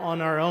acquire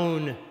on our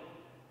own.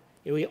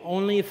 We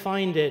only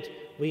find it,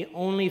 we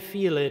only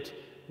feel it,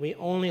 we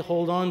only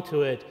hold on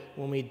to it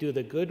when we do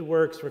the good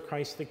works for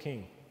Christ the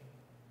King,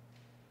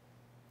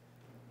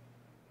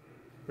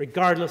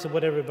 regardless of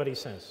what everybody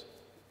says.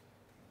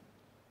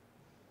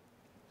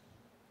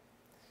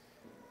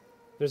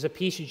 There's a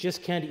peace you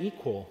just can't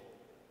equal.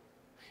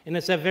 And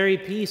it's that very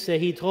peace that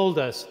he told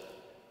us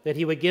that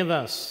he would give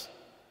us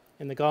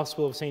in the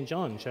Gospel of St.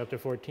 John, chapter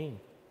 14.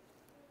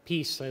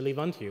 Peace I leave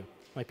unto you,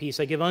 my peace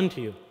I give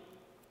unto you,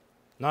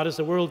 not as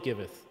the world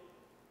giveth.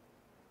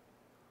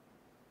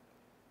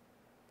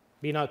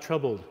 Be not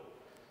troubled.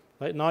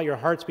 Let not your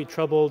hearts be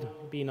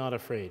troubled. Be not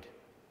afraid.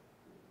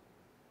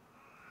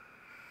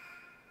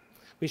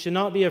 We should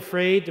not be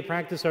afraid to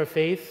practice our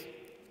faith.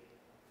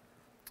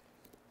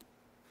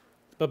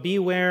 But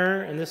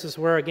beware, and this is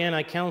where again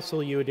I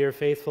counsel you, dear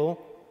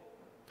faithful,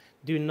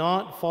 do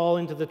not fall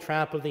into the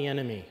trap of the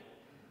enemy.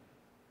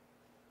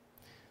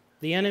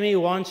 The enemy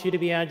wants you to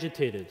be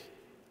agitated.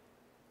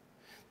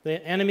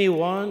 The enemy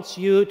wants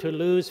you to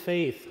lose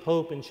faith,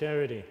 hope, and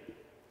charity.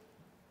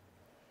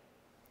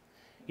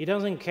 He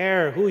doesn't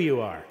care who you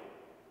are,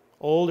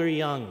 old or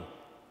young,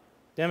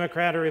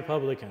 Democrat or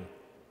Republican.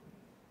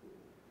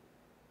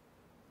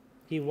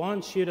 He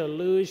wants you to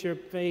lose your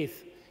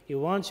faith. He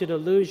wants you to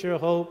lose your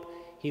hope.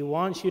 He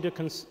wants you to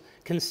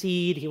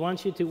concede. He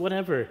wants you to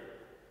whatever,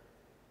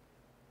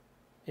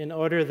 in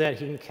order that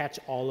he can catch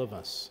all of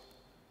us.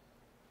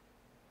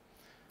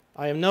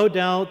 I have no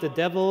doubt the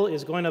devil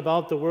is going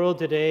about the world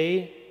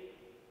today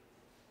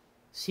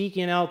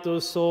seeking out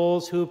those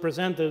souls who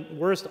present the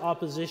worst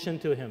opposition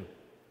to him.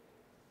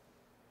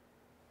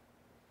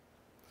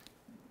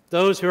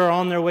 Those who are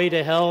on their way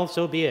to hell,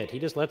 so be it. He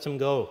just lets them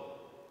go.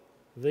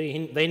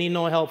 They need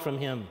no help from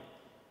him.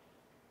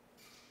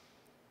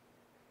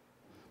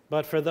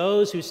 But for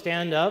those who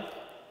stand up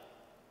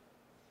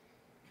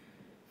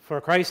for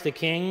Christ the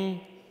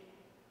King,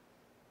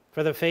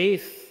 for the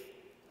faith,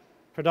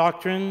 for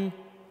doctrine,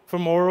 for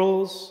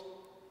morals,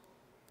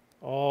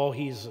 oh,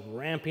 he's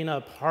ramping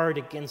up hard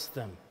against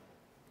them.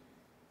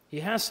 He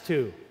has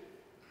to.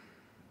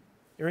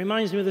 It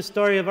reminds me of the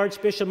story of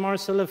Archbishop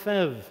Marcel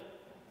Lefebvre.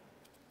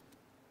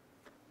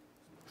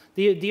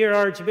 The dear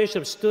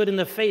Archbishop stood in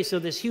the face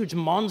of this huge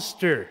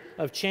monster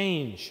of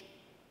change.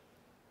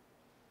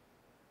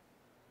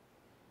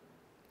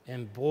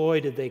 And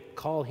boy, did they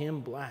call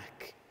him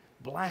black.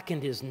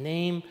 Blackened his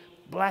name,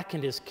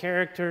 blackened his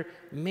character,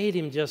 made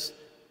him just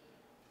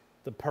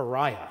the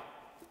pariah.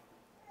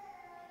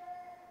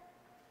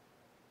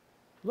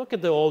 Look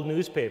at the old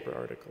newspaper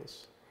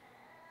articles.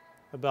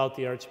 about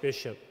the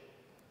archbishop.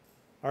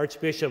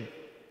 Archbishop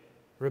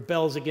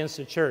rebels against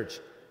the church.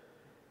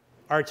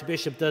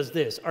 Archbishop does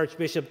this.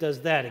 Archbishop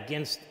does that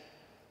against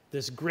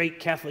this great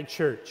Catholic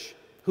Church.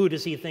 Who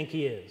does he think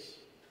he is?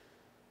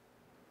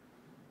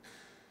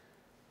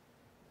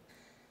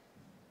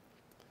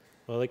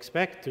 Well,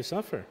 expect to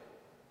suffer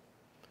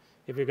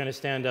if you're going to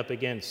stand up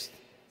against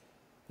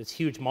this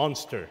huge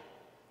monster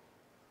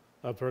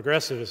of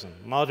progressivism,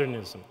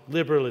 modernism,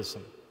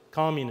 liberalism,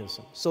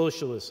 communism,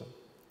 socialism.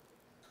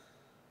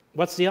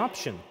 What's the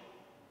option?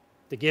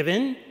 To give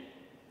in?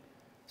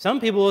 Some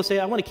people will say,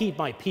 I want to keep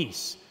my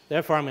peace,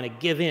 therefore I'm going to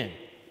give in.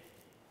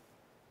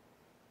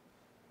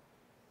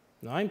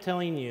 Now I'm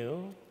telling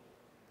you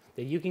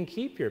that you can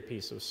keep your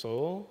peace of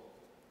soul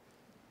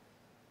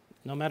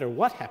no matter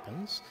what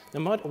happens, no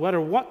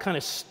matter what kind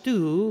of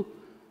stew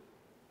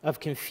of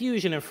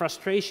confusion and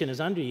frustration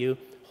is under you.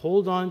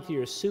 Hold on to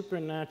your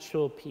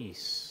supernatural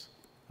peace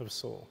of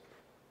soul.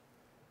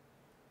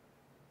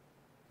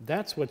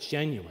 That's what's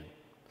genuine.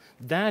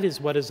 That is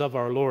what is of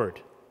our Lord.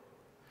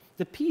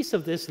 The peace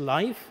of this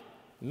life,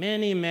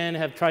 many men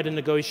have tried to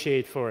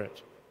negotiate for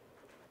it.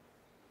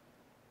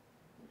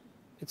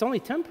 It's only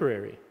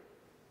temporary.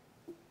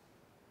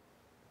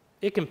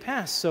 It can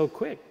pass so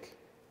quick.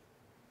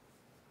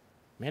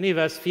 Many of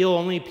us feel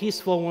only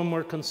peaceful when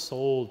we're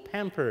consoled,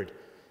 pampered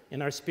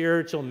in our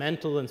spiritual,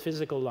 mental, and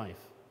physical life.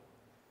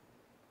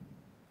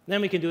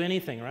 Then we can do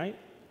anything, right?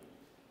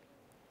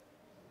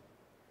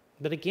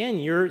 But again,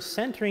 you're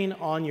centering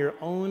on your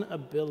own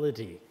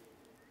ability.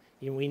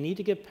 We need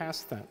to get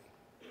past that.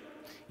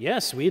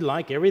 Yes, we'd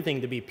like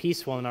everything to be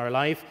peaceful in our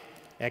life,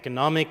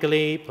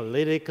 economically,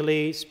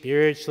 politically,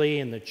 spiritually,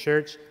 in the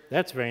church.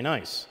 That's very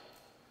nice.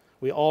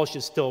 We all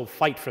should still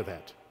fight for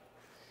that.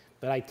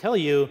 But I tell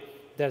you,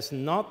 that's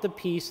not the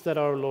peace that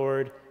our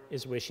Lord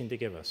is wishing to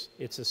give us.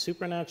 It's a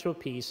supernatural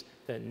peace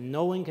that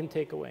no one can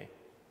take away.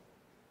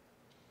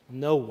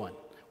 No one.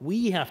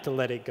 We have to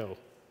let it go.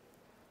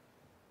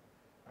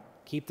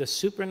 Keep the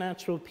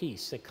supernatural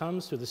peace that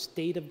comes through the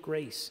state of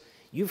grace.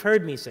 You've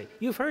heard me say,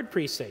 you've heard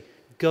priests say,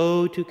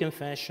 go to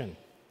confession.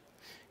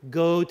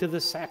 Go to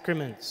the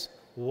sacraments.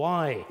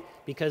 Why?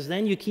 Because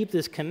then you keep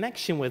this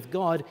connection with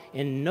God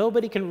and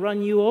nobody can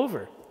run you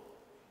over.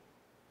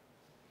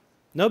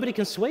 Nobody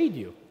can sway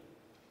you,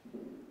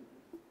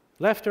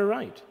 left or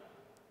right.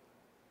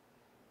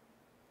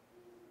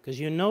 Because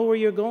you know where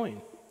you're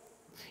going.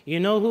 You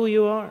know who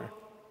you are.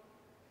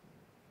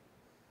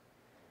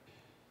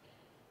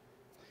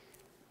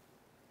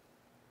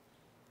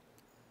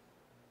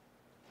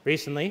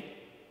 Recently,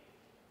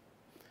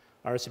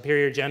 our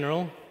Superior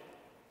General,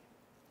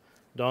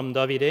 Dom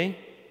Davide,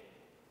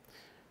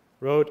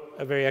 wrote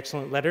a very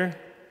excellent letter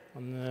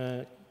on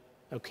the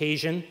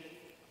occasion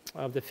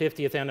of the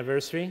 50th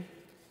anniversary.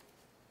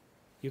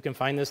 You can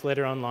find this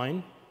letter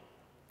online.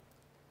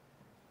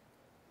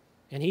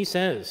 And he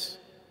says,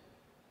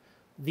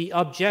 the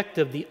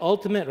objective, the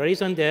ultimate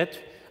raison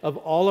d'etre of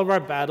all of our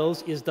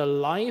battles is the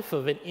life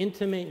of an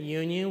intimate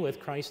union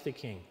with Christ the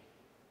King.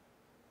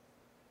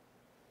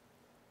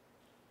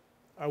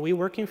 Are we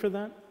working for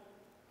that?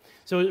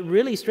 So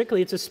really,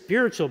 strictly, it's a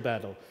spiritual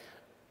battle,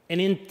 an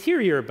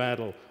interior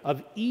battle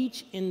of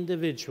each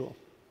individual.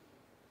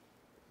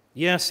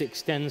 Yes, it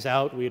extends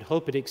out. We'd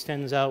hope it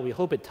extends out. We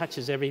hope it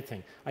touches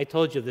everything. I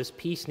told you this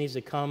peace needs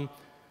to come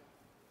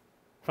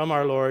from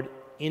our Lord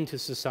into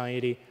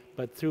society,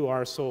 but through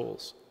our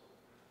souls.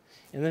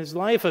 And this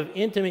life of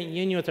intimate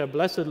union with our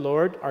blessed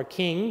Lord, our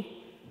King,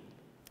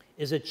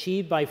 is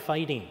achieved by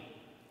fighting,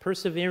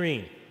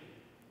 persevering,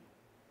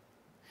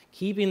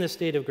 keeping the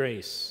state of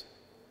grace,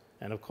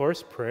 and of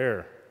course,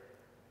 prayer.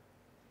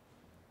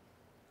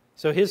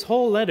 So his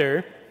whole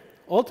letter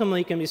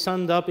ultimately can be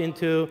summed up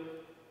into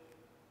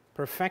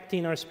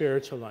perfecting our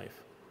spiritual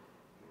life.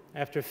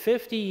 After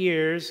 50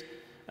 years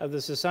of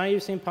the Society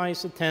of St.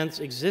 Pius X's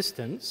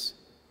existence,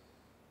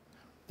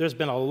 there's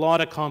been a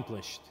lot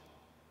accomplished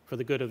for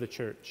the good of the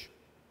church.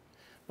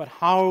 But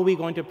how are we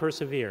going to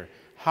persevere?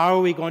 How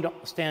are we going to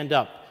stand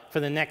up for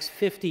the next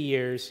 50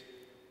 years,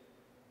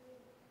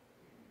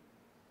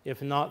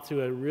 if not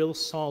through a real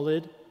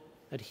solid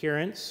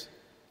adherence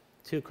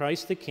to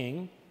Christ the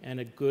King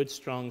and a good,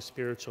 strong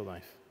spiritual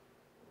life?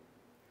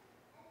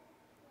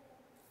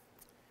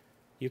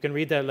 You can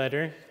read that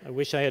letter. I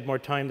wish I had more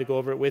time to go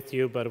over it with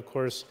you, but of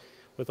course,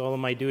 with all of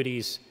my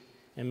duties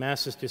and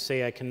masses to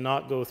say, I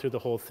cannot go through the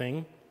whole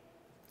thing.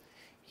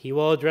 He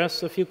will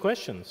address a few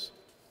questions.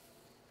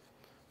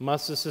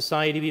 Must the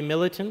society be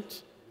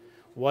militant?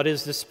 What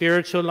is the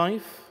spiritual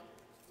life?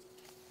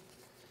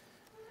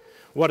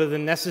 What are the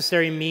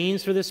necessary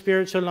means for the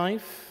spiritual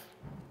life?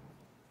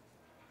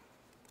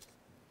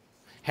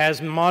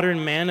 Has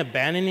modern man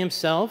abandoned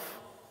himself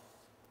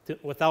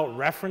without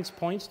reference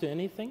points to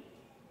anything?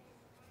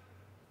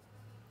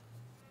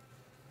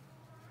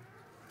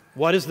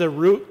 What is the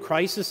root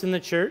crisis in the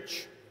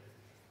church?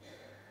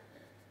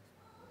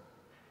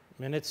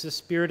 And it's the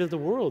spirit of the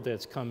world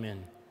that's come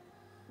in.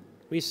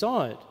 We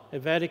saw it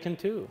at Vatican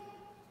II.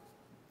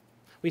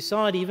 We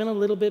saw it even a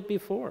little bit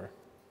before.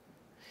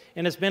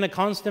 And it's been a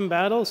constant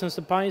battle since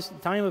the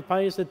time of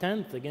Pius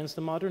X against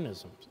the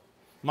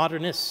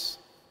modernists.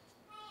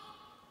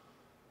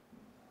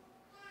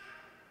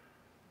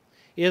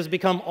 It has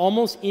become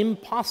almost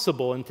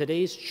impossible in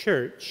today's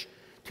church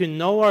to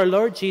know our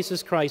Lord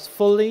Jesus Christ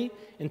fully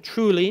and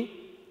truly,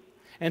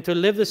 and to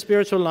live the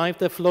spiritual life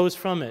that flows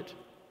from it.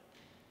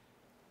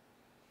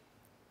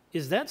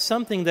 Is that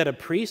something that a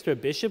priest or a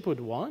bishop would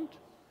want?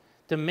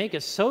 To make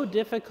it so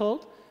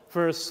difficult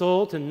for a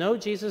soul to know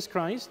Jesus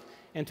Christ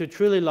and to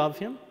truly love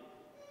Him?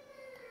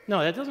 No,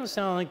 that doesn't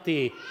sound like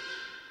the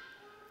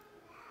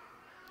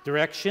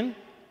direction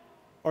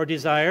or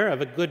desire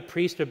of a good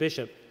priest or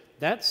bishop.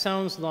 That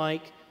sounds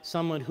like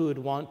someone who would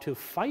want to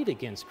fight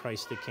against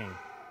Christ the King.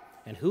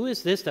 And who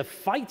is this that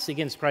fights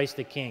against Christ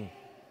the King?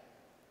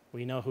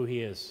 We know who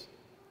he is.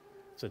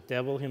 It's the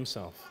devil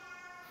himself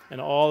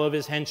and all of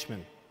his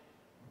henchmen.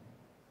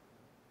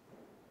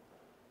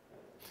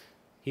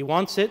 He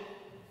wants it,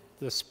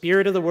 the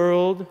spirit of the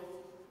world,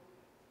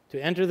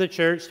 to enter the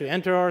church, to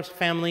enter our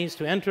families,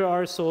 to enter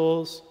our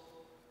souls,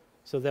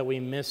 so that we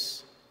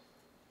miss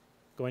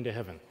going to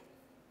heaven.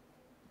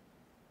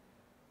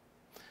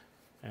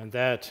 And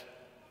that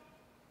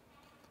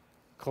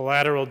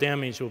collateral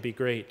damage will be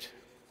great.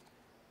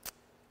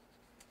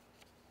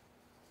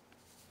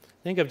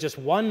 Think of just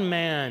one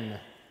man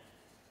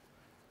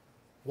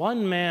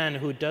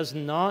who does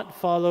not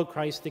follow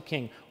Christ the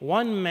King,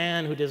 one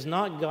man who does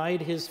not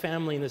guide his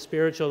family in the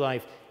spiritual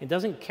life and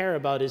doesn't care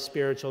about his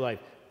spiritual life.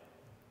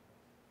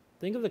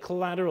 Think of the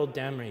collateral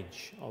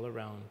damage all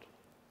around.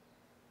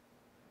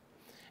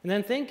 And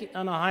then think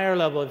on a higher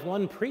level, if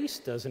one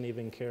priest doesn't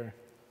even care,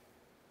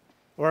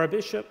 or a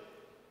bishop,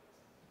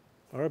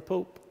 or a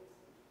pope.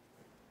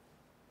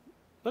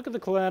 Look at the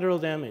collateral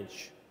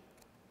damage.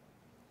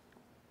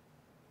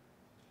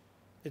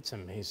 It's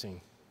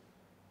amazing.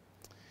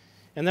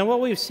 And then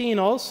what we've seen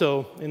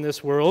also in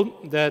this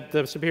world that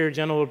the Superior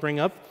General will bring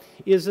up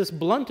is this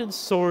blunted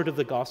sword of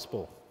the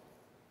gospel.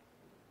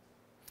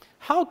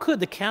 How could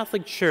the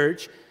Catholic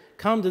Church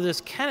come to this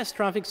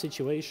catastrophic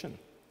situation?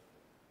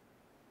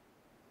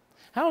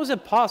 How is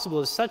it possible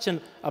that such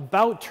an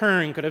about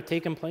turn could have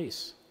taken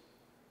place?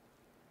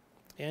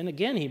 And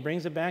again, he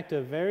brings it back to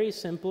a very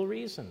simple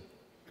reason.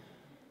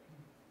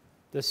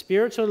 The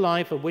spiritual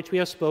life of which we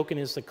have spoken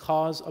is the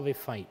cause of a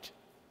fight.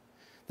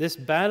 This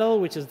battle,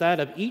 which is that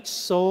of each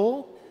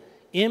soul,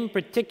 in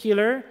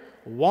particular,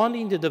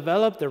 wanting to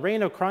develop the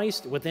reign of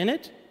Christ within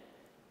it,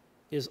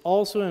 is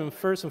also and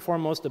first and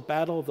foremost the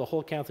battle of the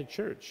whole Catholic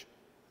Church.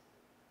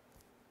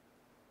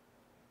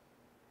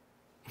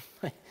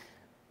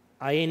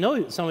 I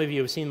know some of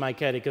you have seen my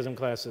catechism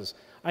classes.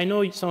 I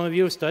know some of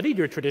you have studied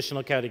your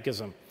traditional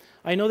catechism.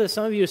 I know that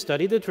some of you have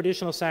studied the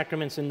traditional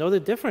sacraments and know the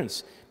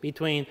difference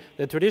between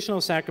the traditional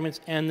sacraments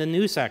and the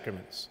new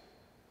sacraments.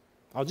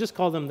 I'll just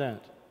call them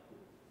that.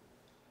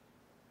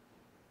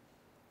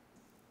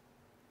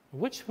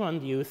 Which one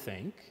do you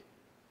think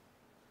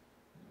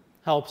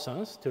helps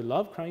us to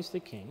love Christ the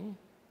King,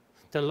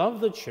 to love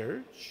the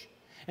church,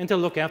 and to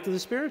look after the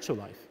spiritual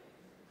life?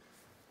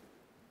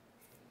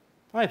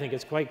 I think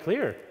it's quite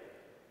clear.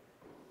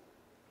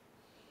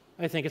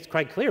 I think it's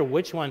quite clear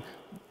which one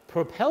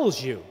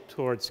propels you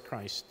towards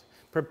Christ,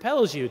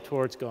 propels you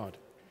towards God,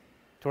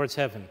 towards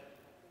heaven.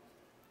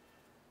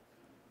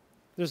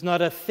 There's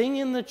not a thing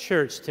in the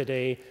church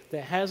today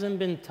that hasn't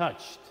been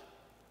touched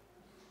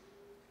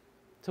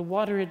to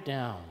water it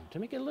down, to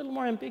make it a little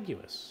more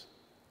ambiguous,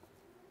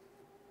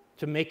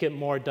 to make it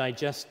more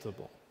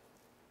digestible.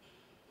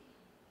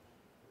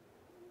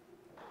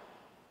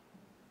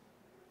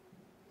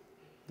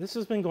 This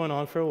has been going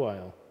on for a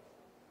while.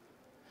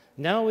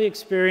 Now we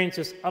experience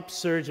this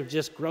upsurge of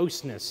just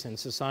grossness in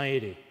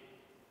society.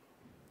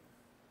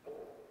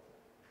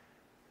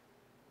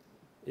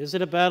 Is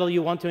it a battle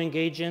you want to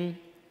engage in?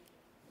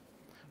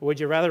 Or would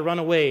you rather run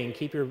away and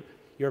keep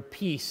your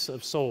peace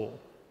of soul?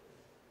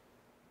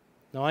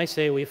 No, I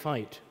say we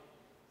fight.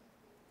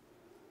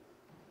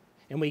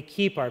 And we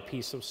keep our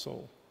peace of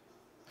soul.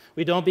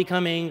 We don't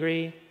become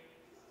angry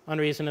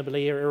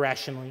unreasonably or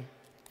irrationally.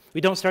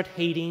 We don't start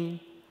hating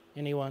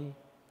anyone.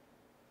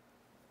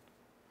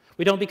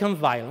 We don't become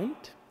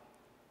violent.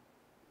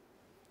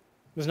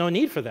 There's no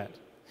need for that.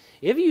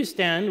 If you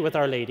stand with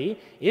Our Lady,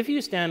 if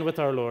you stand with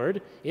our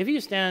Lord, if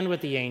you stand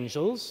with the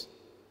angels,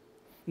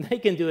 they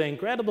can do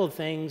incredible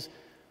things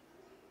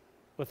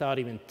without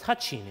even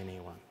touching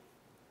anyone.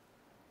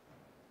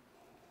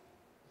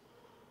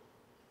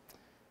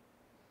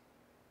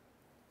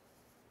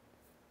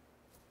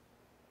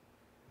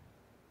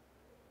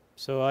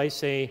 So I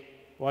say,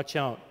 watch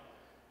out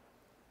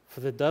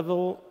for the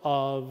devil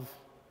of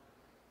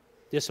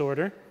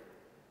disorder,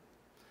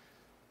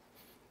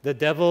 the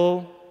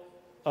devil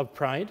of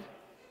pride,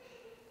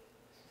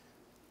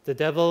 the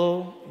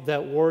devil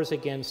that wars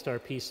against our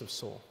peace of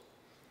soul.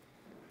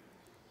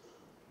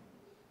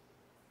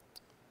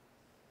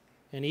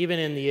 And even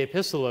in the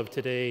epistle of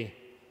today,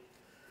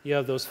 you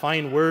have those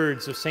fine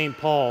words of St.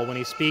 Paul when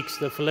he speaks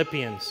to the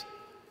Philippians.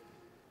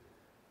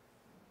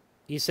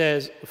 He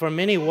says, "For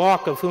many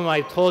walk, of whom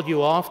I've told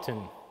you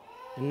often,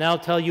 and now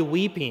tell you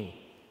weeping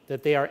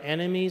that they are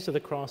enemies of the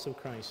cross of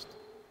Christ.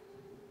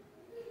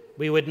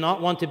 We would not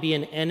want to be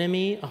an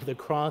enemy of the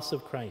cross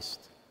of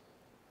Christ,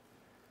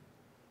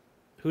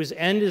 whose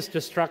end is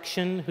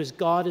destruction, whose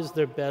God is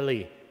their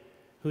belly,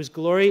 whose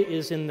glory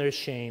is in their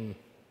shame,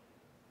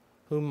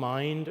 who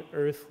mind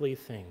earthly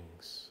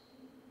things.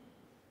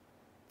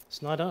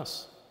 It's not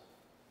us.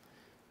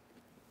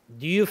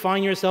 Do you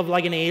find yourself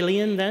like an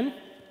alien then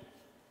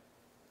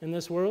in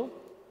this world?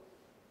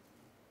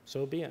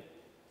 So be it.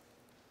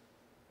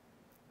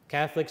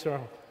 Catholics are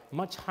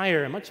much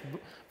higher, much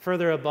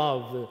further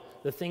above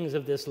the things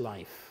of this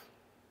life.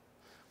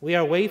 We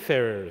are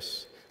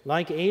wayfarers,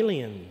 like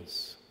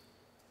aliens,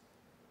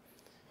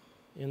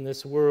 in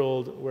this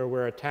world where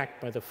we're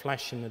attacked by the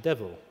flesh and the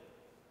devil.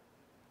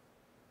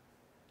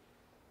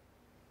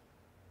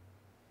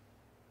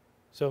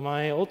 So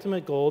my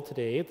ultimate goal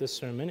today of this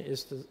sermon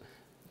is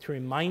to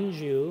remind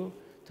you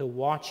to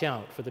watch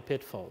out for the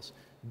pitfalls.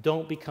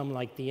 Don't become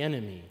like the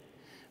enemy.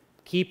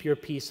 Keep your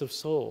peace of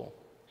soul.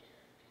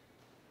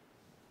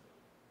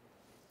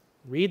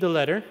 Read the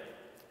letter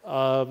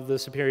of the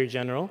Superior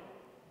General,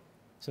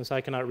 since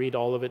I cannot read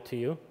all of it to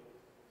you.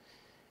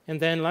 And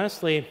then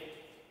lastly,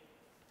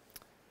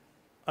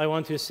 I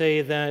want to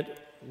say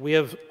that we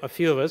have a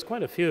few of us,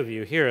 quite a few of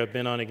you here have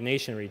been on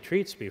Ignatian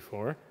retreats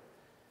before.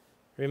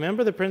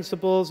 Remember the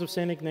principles of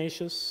St.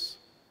 Ignatius?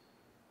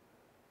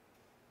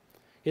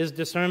 His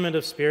discernment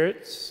of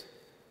spirits.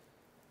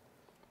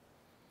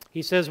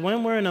 He says,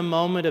 when we're in a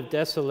moment of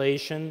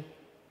desolation,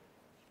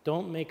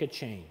 don't make a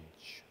change.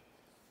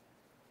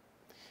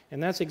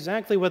 And that's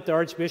exactly what the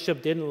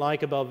Archbishop didn't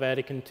like about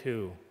Vatican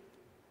II.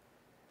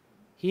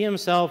 He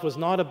himself was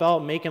not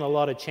about making a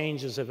lot of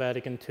changes at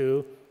Vatican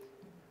II,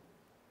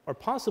 or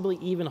possibly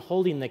even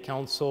holding the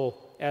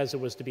council as it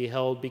was to be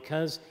held,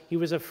 because he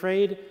was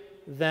afraid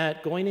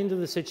that going into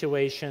the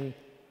situation,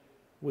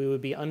 we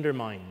would be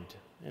undermined,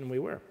 and we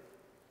were.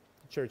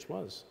 The church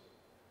was.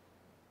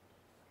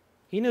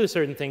 He knew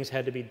certain things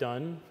had to be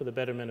done for the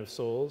betterment of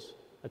souls,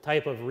 a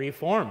type of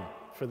reform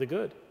for the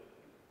good.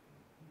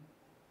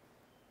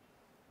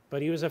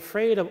 But he was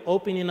afraid of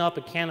opening up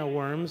a can of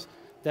worms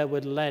that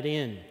would let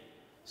in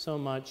so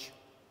much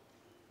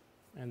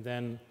and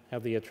then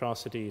have the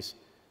atrocities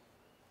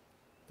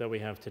that we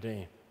have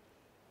today.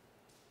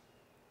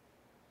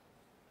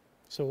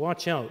 So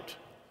watch out.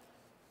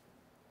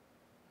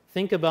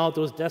 Think about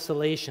those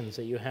desolations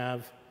that you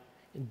have,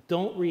 and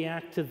don't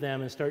react to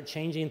them and start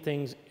changing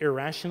things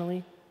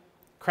irrationally,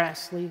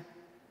 crassly,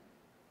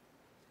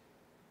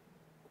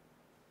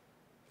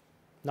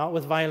 not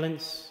with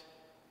violence,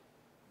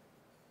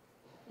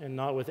 and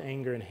not with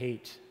anger and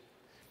hate.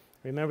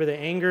 Remember, the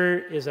anger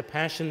is a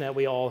passion that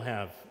we all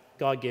have.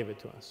 God gave it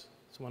to us.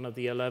 It's one of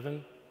the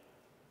 11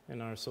 in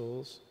our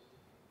souls.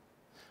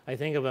 I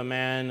think of a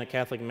man, a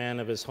Catholic man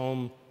of his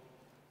home,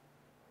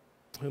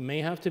 who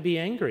may have to be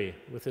angry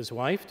with his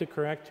wife to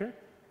correct her,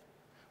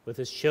 with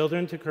his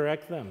children to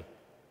correct them.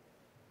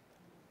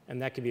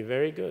 And that can be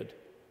very good,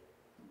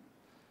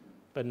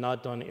 but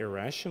not done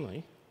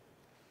irrationally.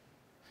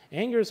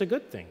 Anger is a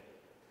good thing,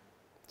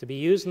 to be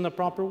used in the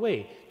proper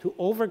way, to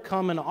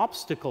overcome an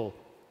obstacle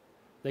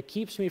that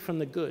keeps me from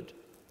the good,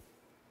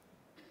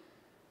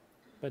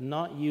 but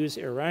not used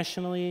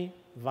irrationally,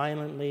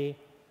 violently.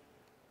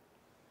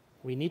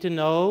 We need to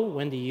know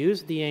when to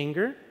use the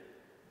anger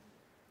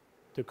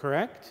to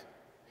correct,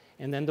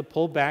 and then to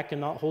pull back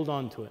and not hold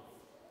on to it.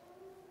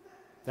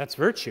 That's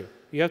virtue.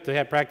 You have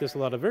to practice a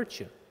lot of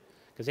virtue,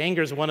 because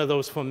anger is one of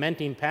those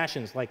fomenting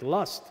passions like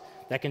lust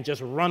that can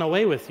just run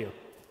away with you.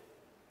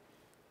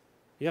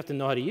 You have to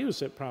know how to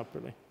use it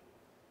properly.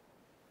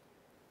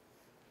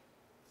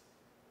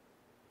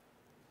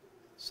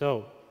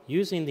 So,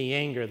 using the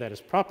anger that is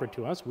proper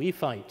to us, we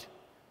fight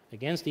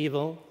against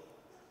evil,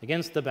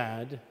 against the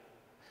bad,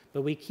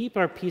 but we keep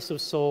our peace of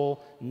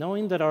soul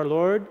knowing that our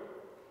Lord,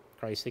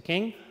 Christ the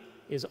King,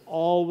 is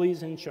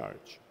always in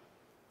charge.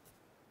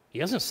 He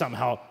doesn't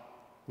somehow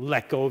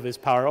let go of his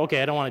power.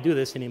 Okay, I don't want to do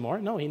this anymore.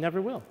 No, he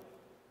never will.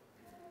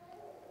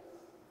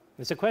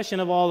 It's a question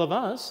of all of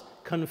us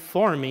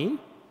conforming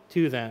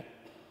to that.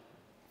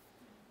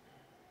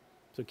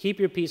 So keep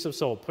your peace of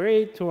soul.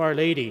 Pray to Our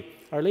Lady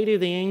of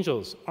the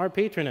Angels, our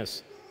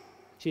patroness.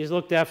 She has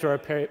looked after our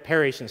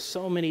parish in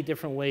so many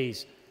different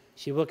ways.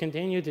 She will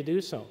continue to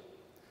do so.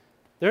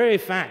 The very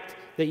fact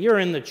that you're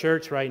in the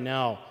church right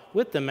now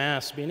with the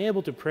Mass, being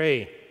able to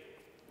pray,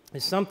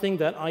 is something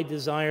that I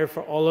desire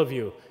for all of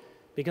you,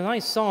 because I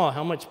saw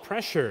how much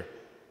pressure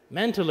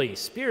mentally,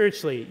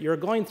 spiritually, you're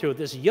going through,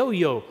 this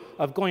yo-yo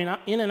of going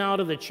in and out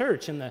of the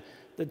church and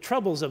the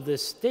troubles of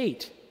this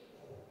state.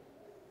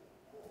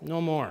 No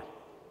more.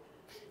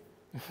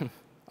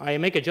 I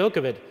make a joke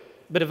of it,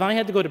 but if I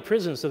had to go to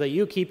prison so that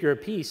you keep your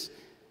peace,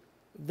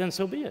 then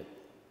so be it.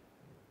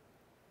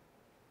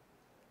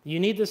 You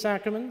need the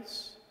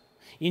sacraments.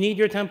 You need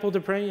your temple to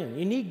pray in.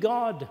 You need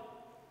God.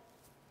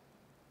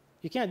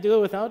 You can't do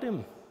it without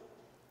Him.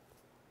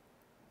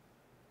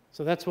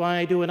 So that's why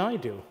I do what I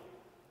do,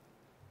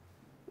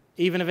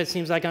 even if it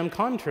seems like I'm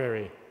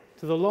contrary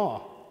to the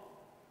law.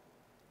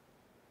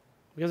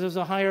 Because there's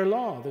a higher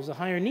law, there's a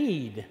higher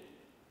need.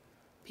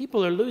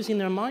 People are losing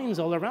their minds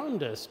all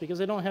around us because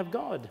they don't have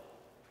God.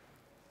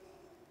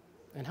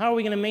 And how are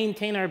we going to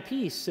maintain our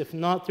peace if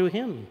not through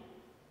Him?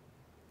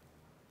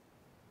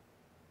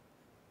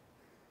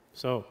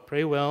 So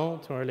pray well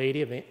to Our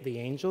Lady of the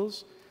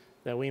Angels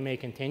that we may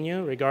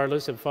continue,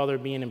 regardless of Father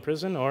being in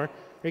prison or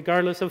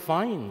regardless of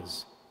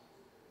fines.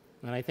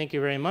 And I thank you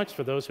very much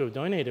for those who have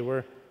donated.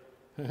 We're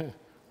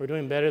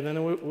doing better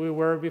than we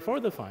were before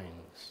the fines.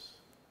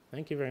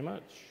 Thank you very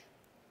much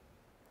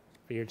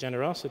for your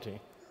generosity.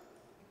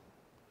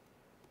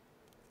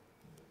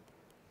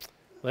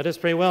 Let us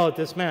pray well at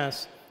this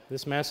Mass.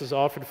 This Mass is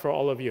offered for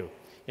all of you.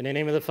 In the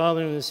name of the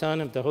Father, and the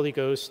Son, and of the Holy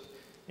Ghost,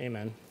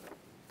 amen.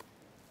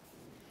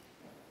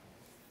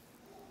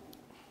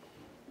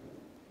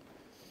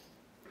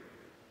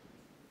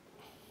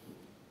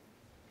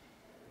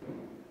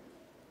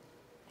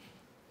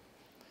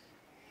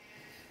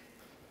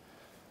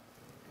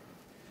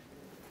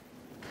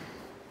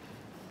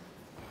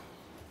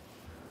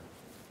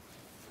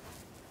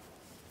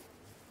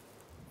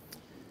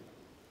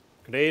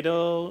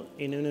 Credo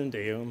in unum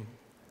Deum,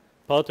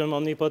 Patrem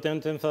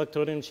omnipotentem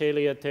factorem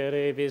caeli et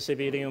terrae,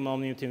 visibilium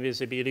omnium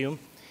invisibilium,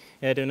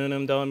 et in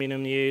unum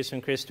Dominum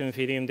Iesum Christum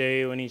Filium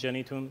Dei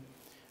unigenitum,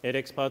 et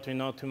ex Patri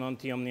natum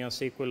ante omnia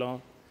saecula,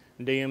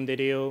 Deum de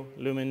Deo,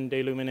 lumen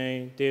de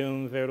lumine,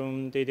 Deum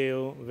verum de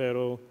Deo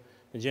vero,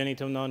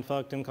 genitum non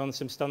factum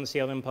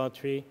consubstantialem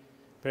Patri,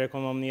 per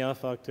quam omnia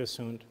facta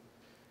sunt,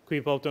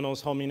 qui propter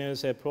nos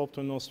homines et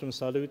propter nostrum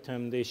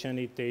salutem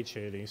descendit de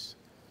caelis.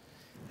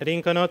 Et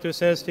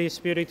incarnatus est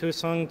Spiritus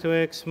Sancto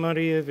ex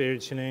Maria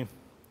Virgine,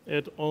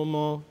 et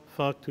homo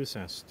factus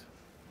est.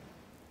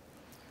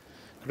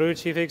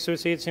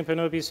 Crucifixus et semper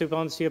nobis sub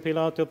Pontia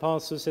Pilato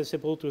passus et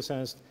sepultus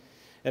est,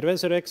 et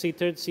resurrexit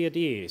tertia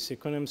die,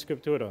 secundum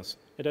Scripturas,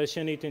 et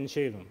ascendit in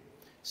caelum,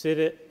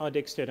 sed ad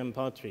exterem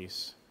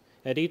Patris,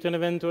 et iter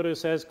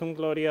venturus est cum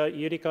gloria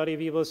iudicare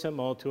vivos et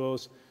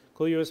mortuos,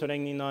 cuius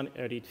regni non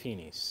erit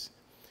finis.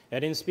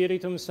 Et in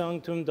Spiritum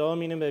Sanctum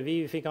Dominum et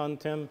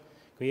vivificantem,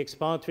 qui ex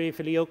Patri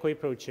Filioque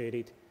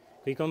procedit,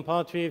 qui cum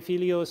Patri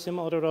Filio sim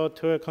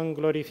adoratur cum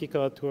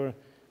glorificatur,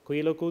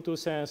 qui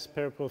locutus est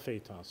per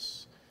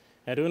prophetas.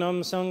 Et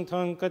unam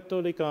sanctam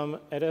catholicam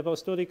et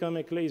apostolicam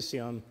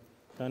ecclesiam,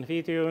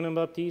 confiteor unum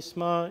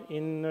baptisma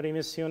in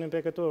remissionem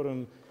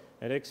peccatorum,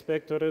 et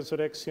expecto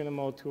resurrectionem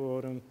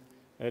mortuorum,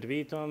 et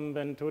vitam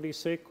venturi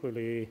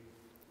saeculi.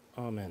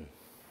 Amen.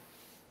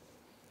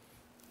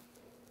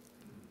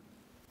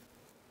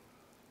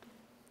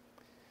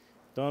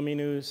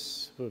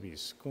 Dominus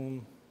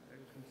vobiscum.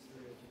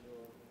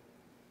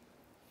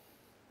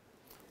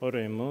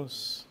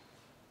 Oremus.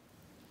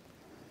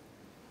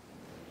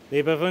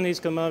 De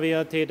profundis clamavi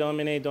a te,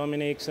 Domine,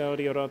 Domine,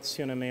 exaudi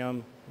orationem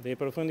meam. De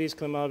profundis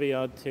clamavi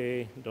a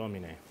te,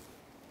 Domine.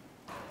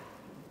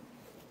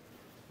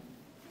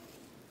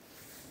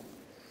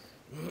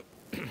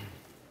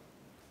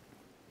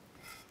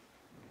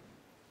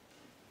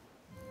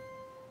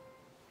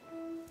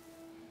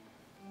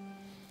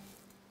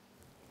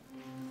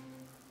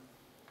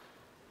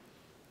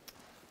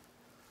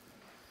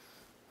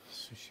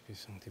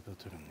 Sancti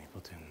Pater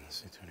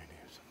omnipotens, et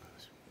unius,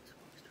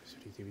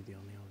 Spiritus Dei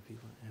meo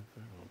viva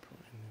ever, pro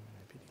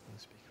et pedicum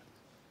spicat.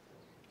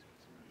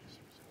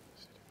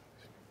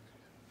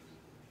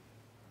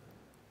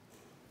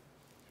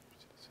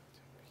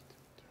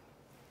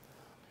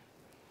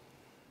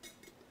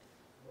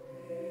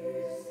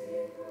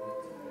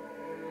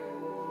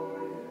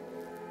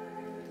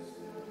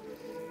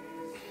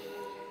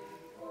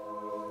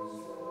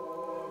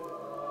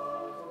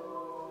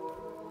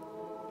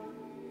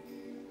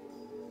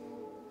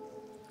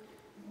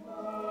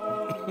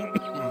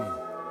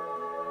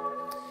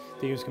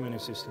 Deus cum in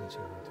assistentia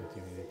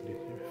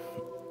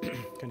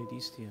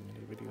canidisti et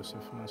melividios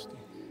affamasti,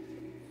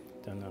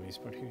 da navis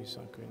partius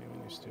sacra in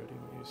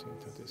ministerium eis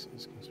intatis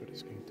es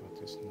consortis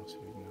cantatis nos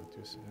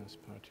ignatus es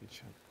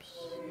patriceps.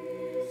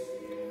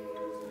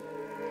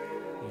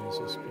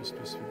 Jesus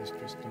Christus, Filius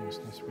Christus,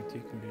 nos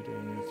reticum vide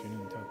in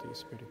Trinitatis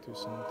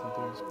Spiritus Sancti,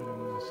 Deus per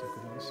omnia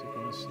saecula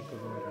saecula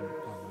saeculorum.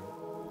 Amen.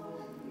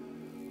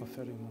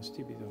 Offerimus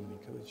tibi Domini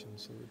calicem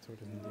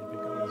salutatorem Dei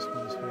peccatis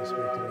meis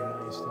spiritum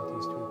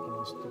majestatis Tui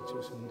plus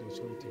ductus undis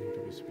ultimum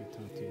Tui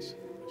spiritatis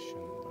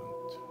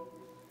ascendant.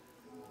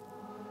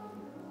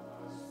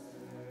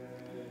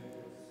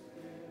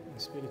 In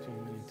spiritu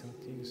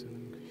humanitatis et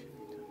in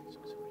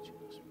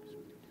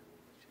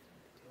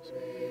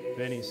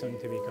Veni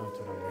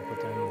sanctificator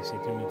omnipotens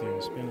et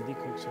Deus,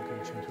 benedictus ac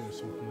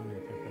centuris hoc nomine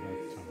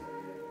preparatum.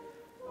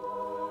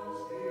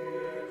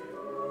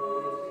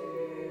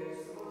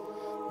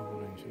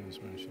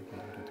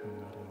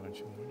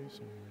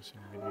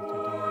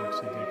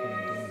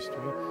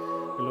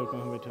 Loco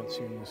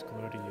habitationis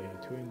gloriae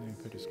Tui, ne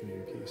periscum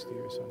in pies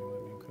Deus anima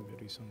mea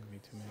converis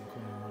sanguitum in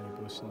cum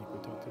omnibus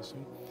iniquitatis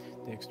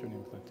de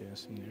externum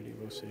plateas in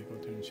nervos ego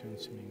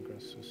tensionsum in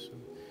grassus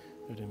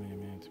Udem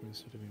ementum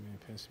sudem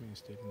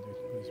pessimis de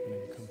indicus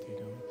benedicam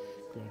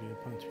gloria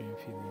Patri et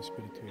Filii et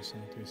Spiritui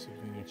Sancti, et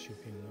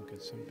veniat in loc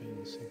et semper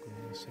in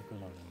saecula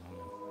saeculorum.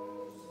 Amen.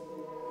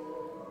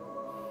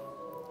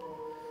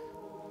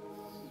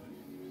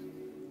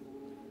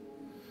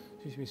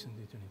 Sus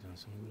vicende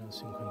Trinitas,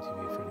 unibus in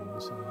contivi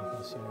fermus, in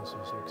passiones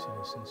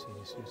resurrectionis in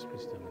sidis Deus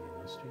Christi Domini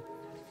nostri,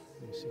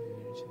 in sine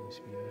virginis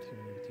beati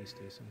unitis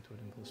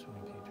sanctorum postrum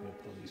Petri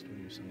Apollos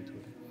Glorious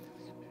Sanctorum,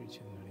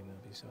 Spiritus Nari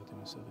nobis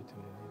autem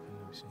salutem in libe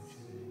nobis in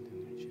cielo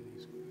in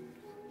virginis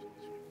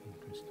in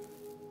Christo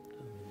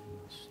Domini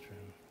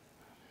nostrum.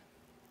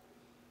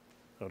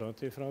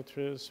 Orate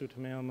fratres ut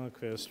mea mac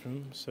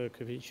vestrum,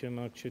 sacrificium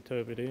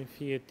accetabile,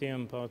 fiat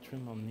Deum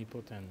Patrum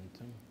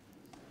omnipotentem.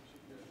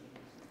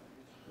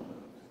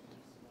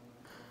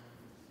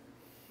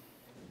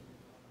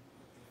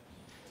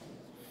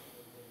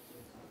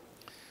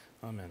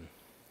 Amen.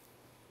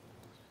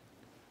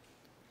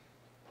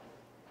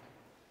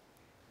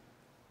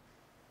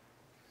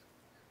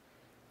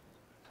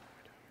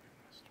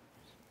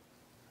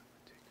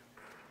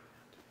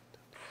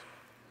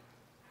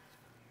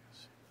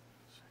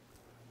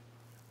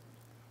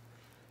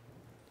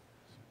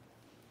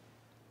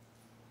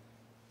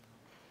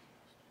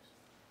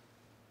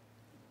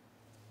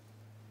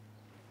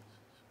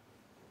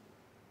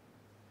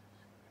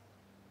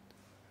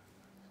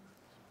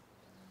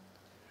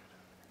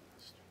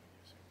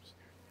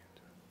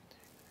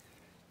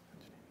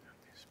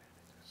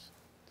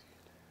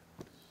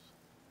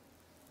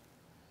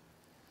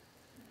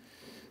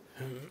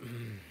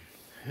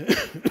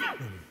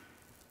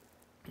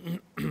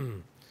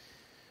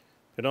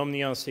 Per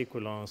omnia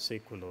saecula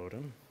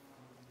saeculorum,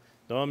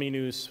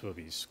 Dominus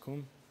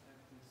vobiscum,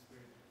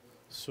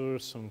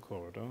 sursum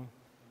corda,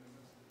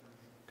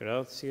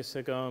 gratias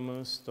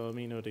agamus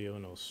Domino Deo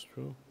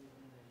nostro.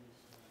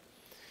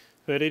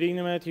 Per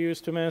dignum et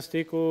justum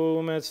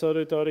esticum et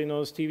salutari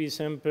nos tibi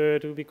semper,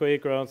 ubique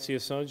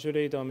gratias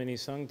agere Domini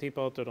Sancti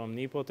Pater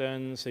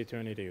Omnipotens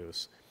Aeterni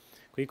Deus,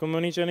 qui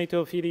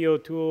communigenito Filio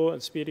Tuo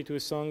et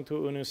Spiritus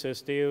Sancto unus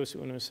est Deus,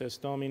 unus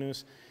est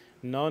Dominus,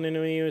 non in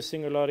unius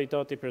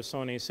singularitate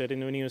personis, sed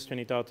in unius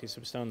Trinitate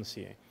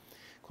substantiae.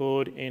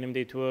 Quod enim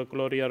de Tua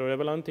gloria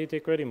revelante te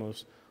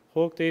credimus,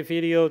 hoc de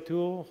Filio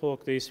Tuo,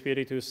 hoc de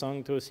Spiritus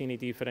Sancto sine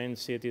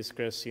differentia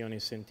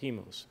discretionis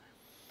sentimus.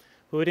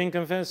 Ut in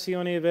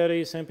confessione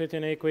veri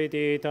sempertineque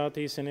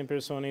deitatis in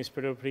personis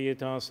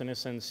proprietas in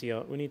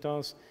essentia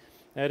unitas,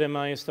 et in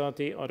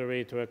majestate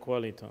adorator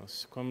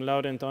qualitas, cum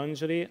laudent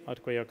angeli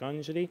atque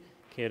arcangeli,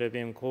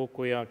 cherubim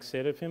quoque ac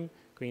seraphim,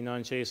 qui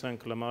nances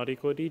acclamari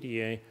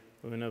codidie,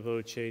 una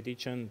voce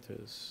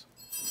dicentes.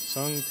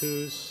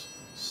 Sanctus,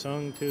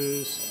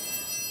 Sanctus,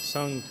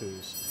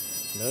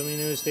 Sanctus,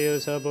 Dominus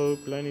Deus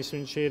Sabaoth, plenis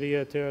in caeli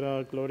et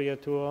terra, gloria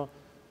Tua,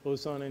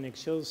 Hosanna in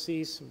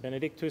excelsis,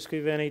 benedictus qui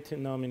venit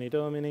in nomine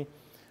Domini,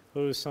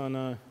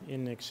 Hosanna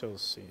in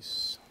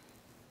excelsis.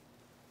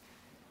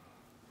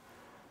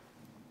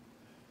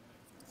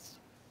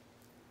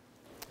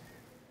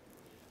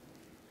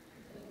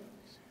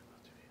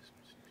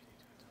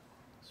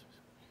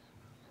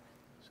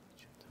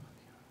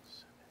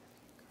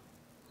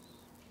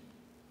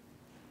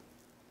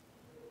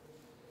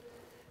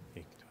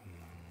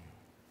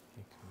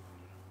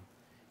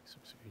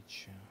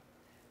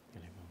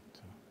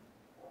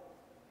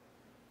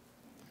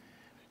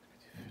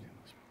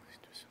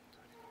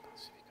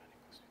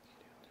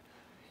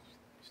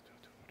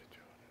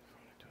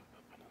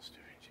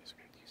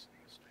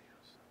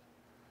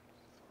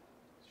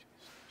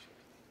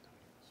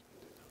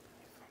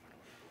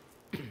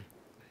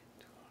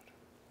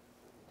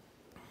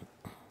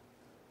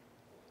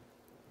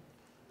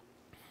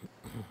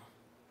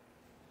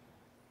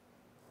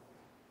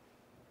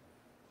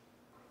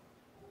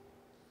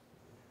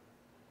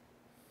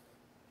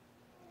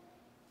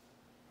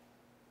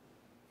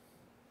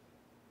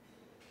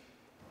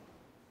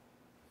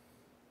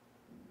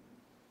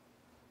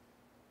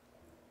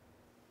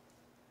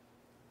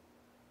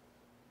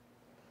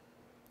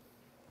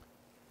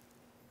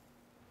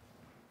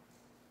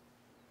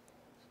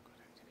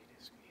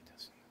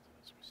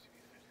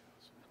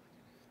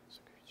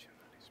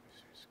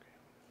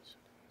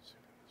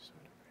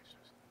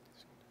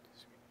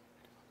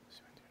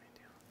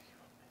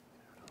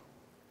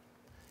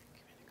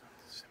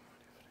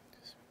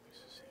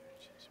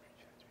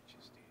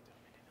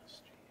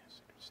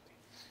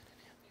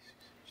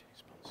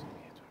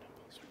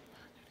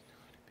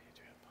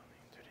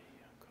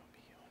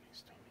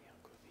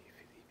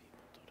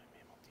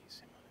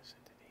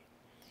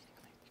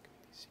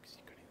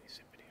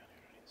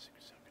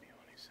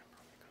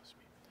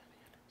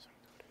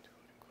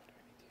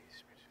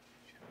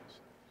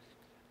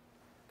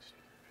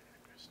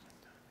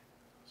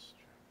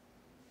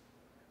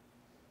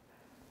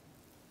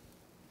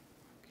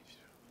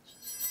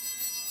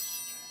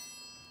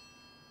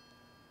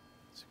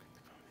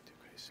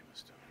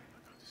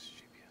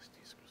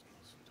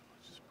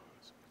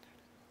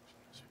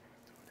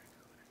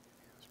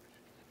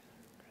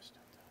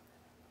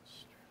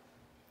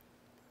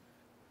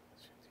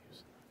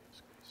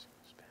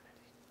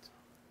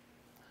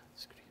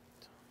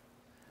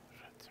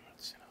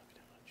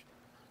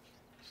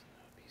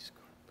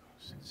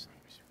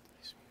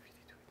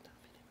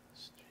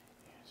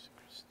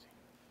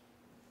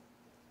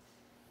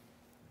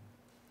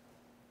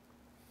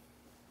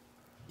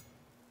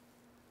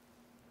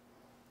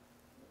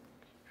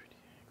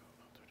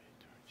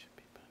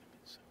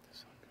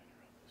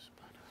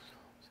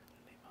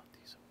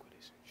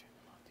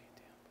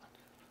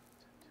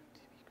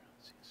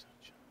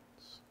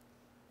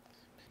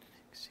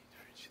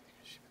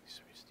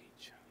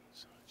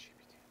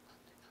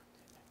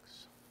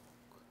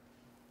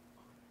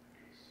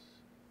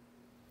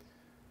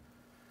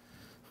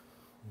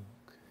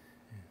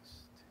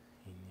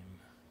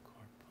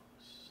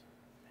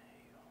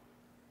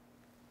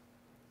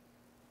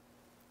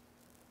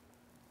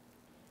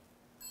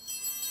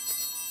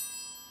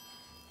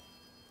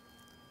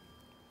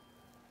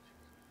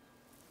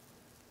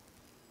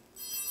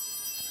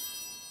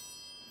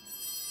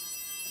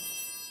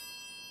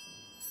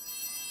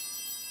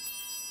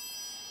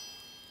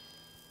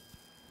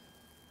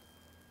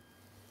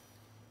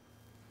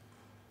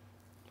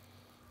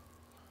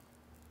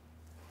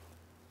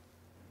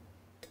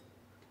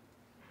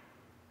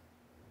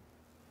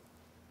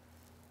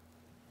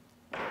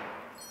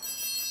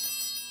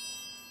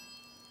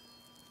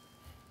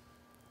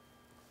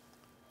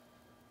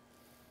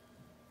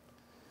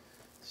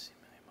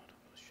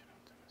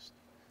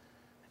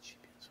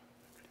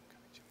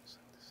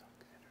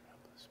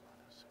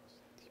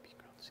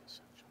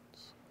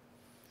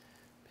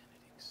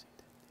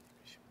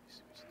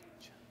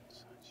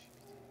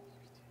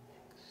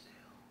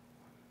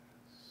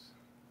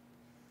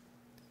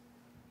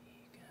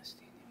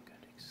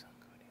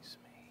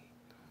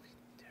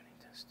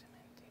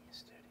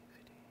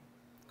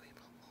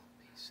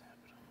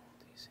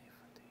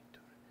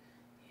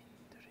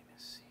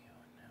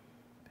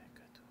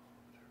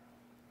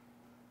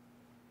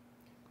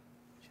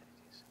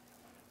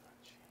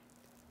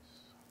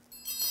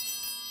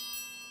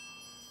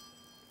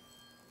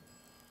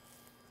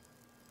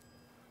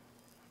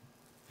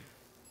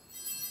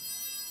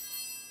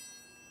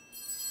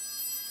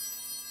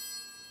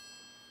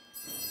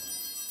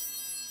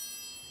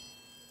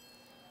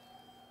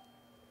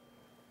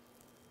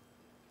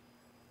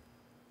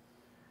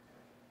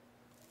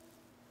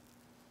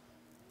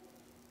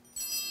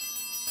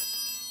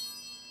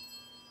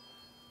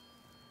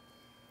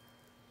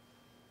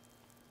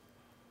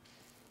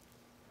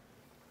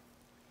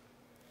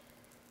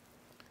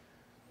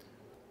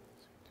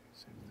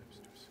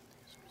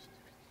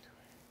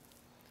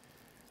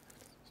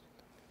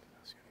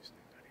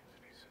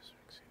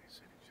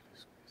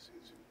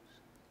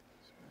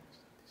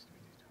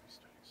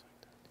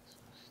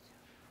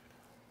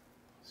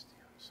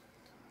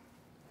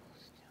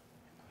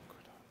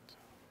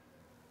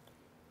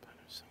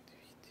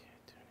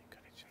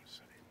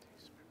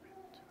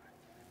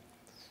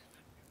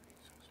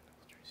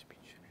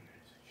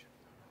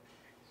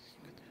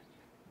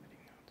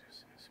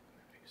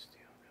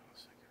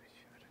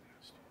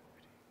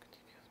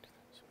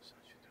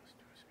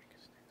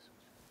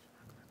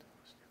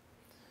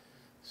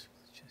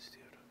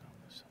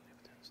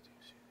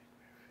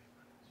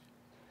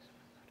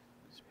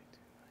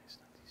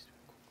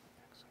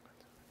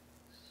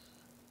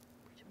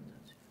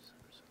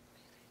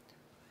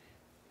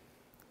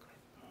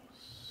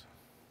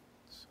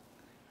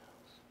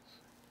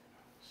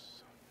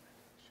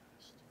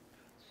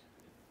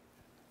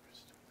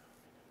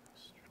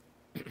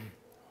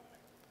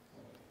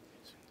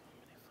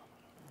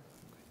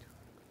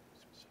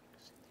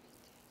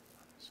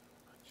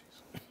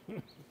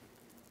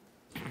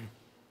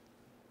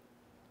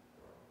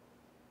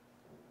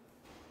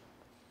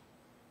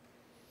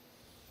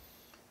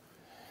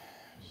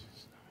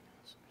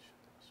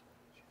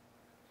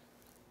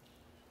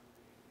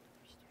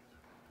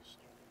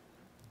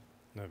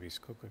 Nobis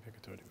coque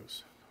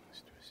peccatoribus.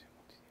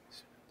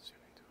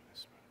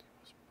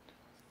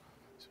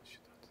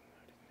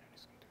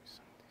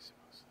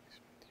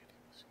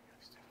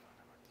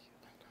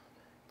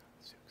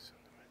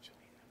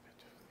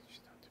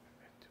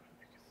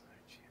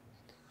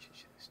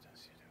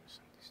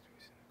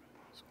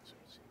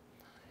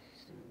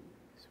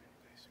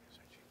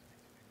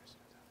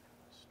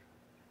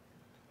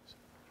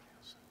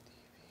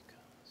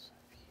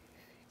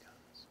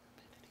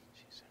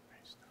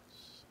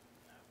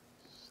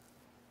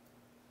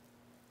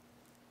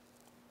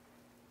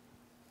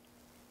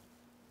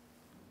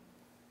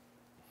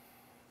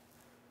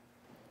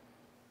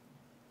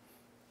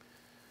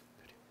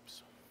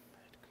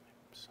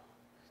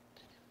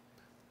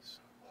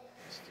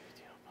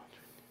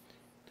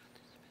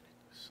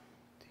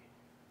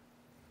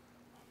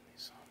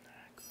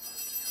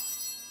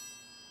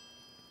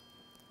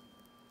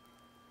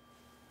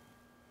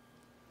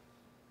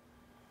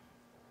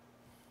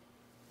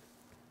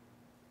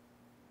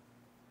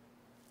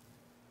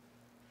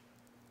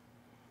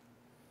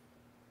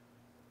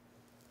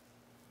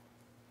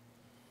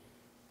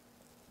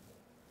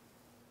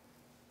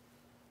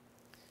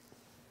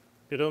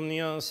 Per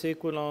omnia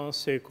saecula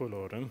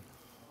saeculorum.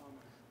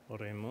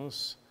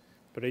 Oremus.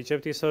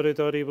 Precepti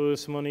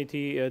salutatoribus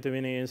moniti et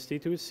divinae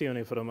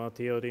institutione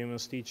formati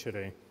audimus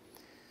dicere.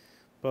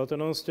 Pater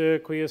noster,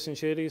 qui es in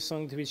celis,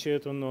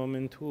 sanctificetur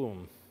nomen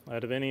tuum.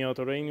 Adveniat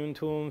regnum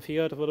tuum,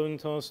 fiat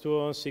voluntas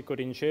tua, sicut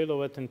in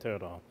cielo et in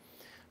terra.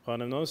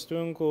 Panem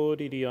nostrum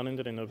quotidianum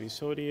de nobis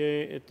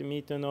hodie, et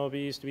dimitte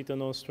nobis vita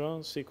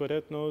nostra, sicut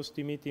et nos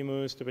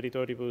dimittimus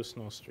debitoribus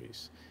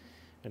nostris.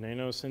 Et ne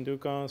nos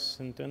inducas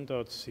in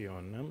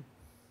tentationem.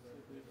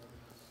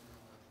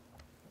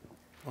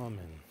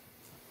 Amen.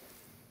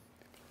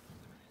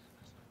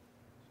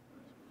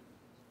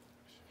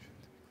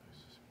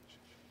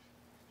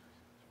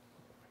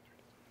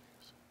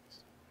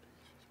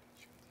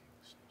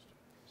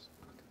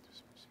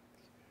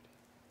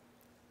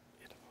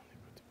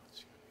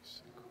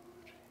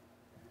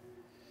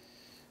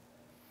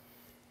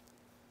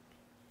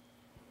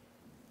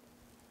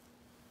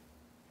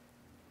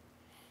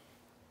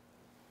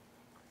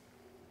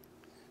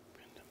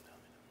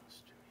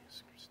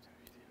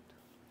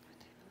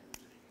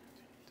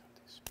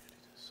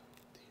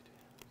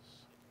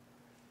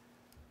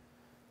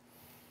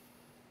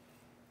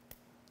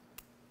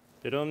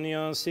 Per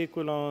omnia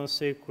saecula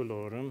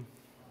saeculorum,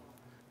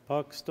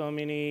 pax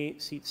Domini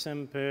sit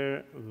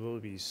semper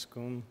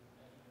vobiscum.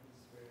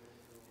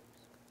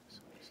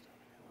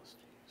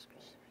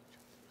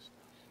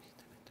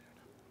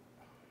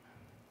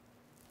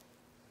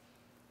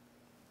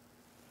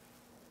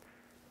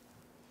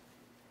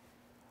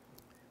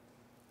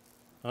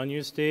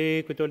 Agnus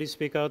Dei, qui tollis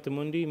peccata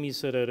mundi,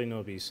 miserere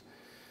nobis.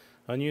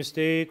 Agnus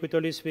Dei, qui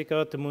tollis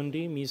peccata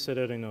mundi,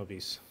 miserere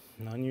nobis.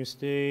 Agnus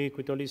Dei,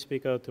 qui tollis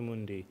peccata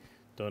mundi,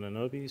 dona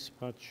nobis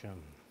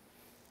pacem.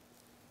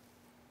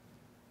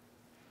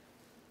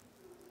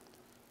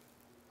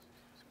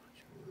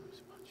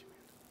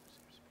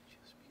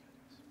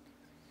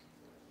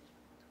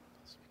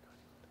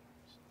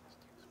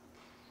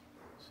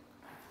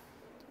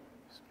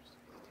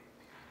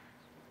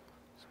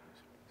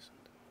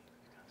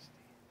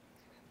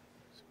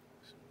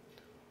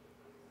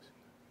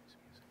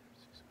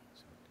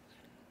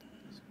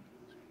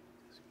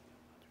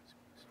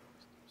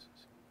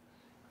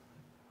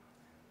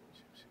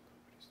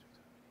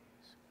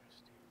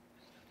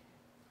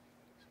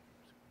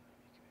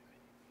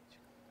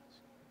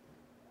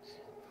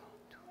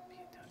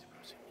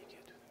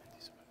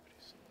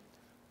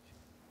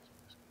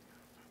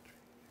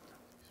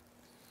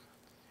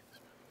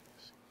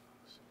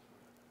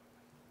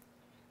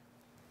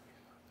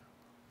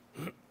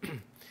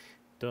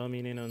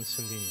 Domine non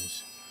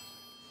sanguinis.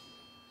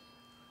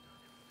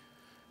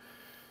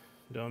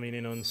 Domine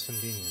non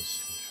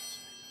sanguinis.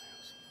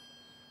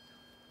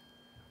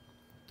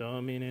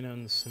 Domine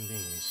non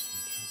sanguinis.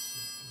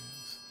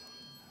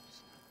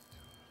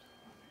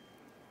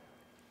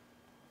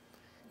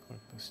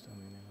 Corpus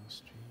Domini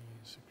nostri,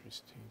 Jesu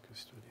Christi,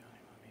 custodia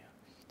anima mea.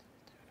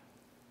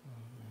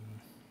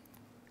 Amen.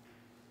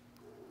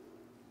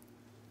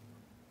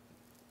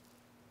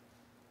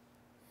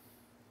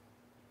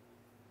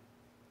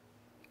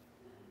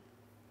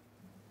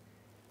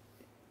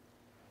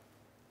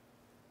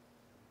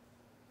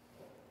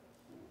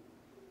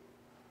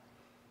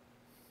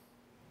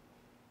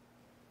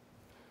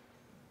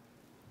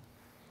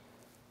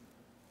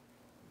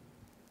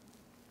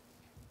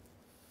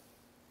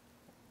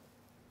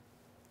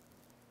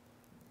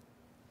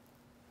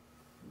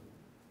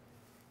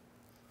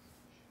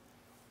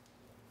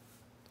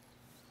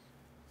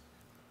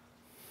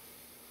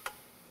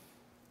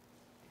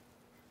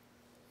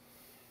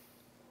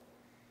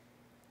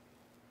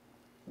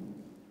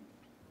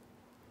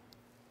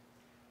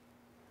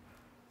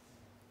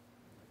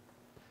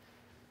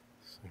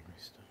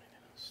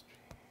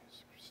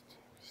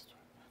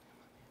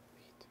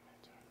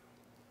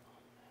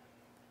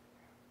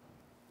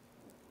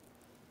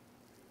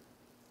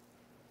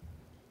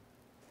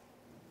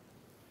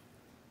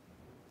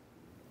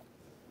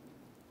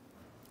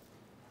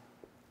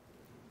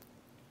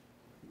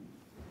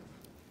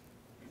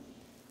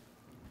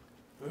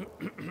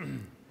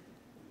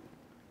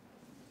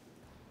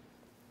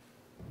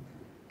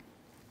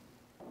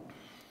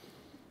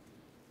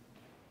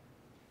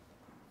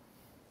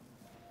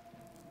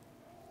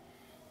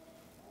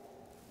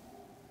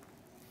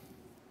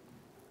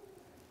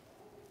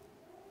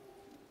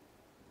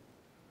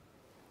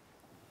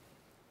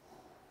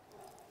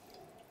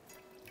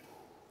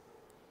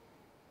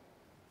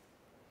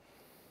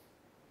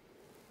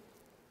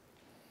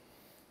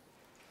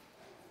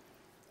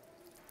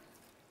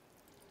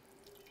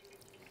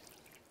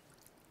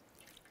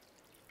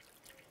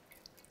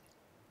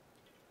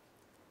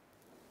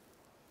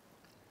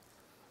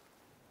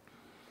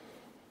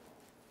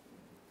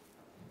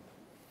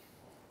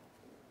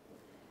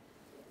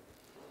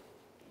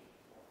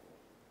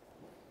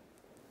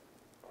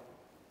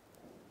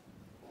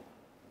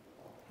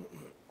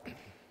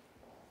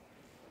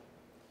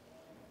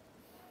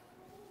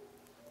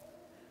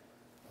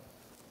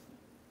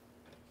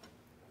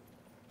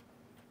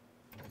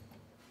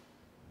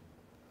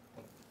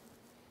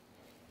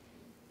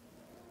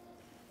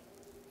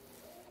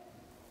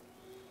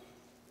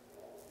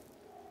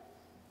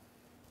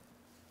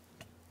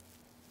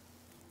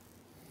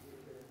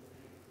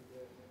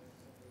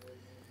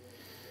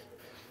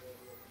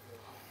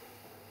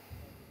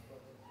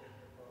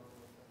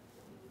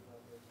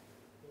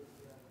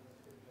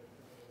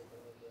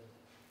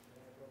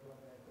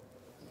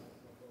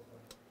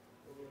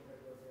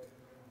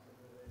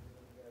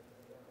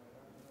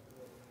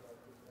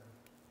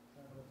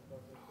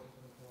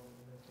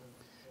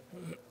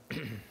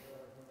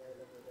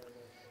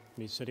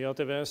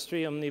 Miseriate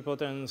vestri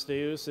omnipotens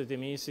Deus et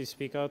dimissis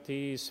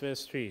peccatis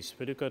vestris,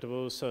 perducat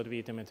vos ad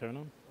vitam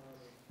aeternam.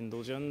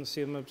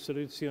 Indulgentiam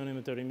absolutionem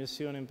et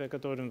remissionem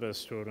peccatorum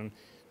vestrorum,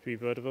 qui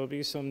per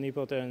vobis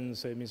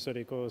omnipotens et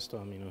misericors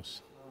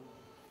Dominus.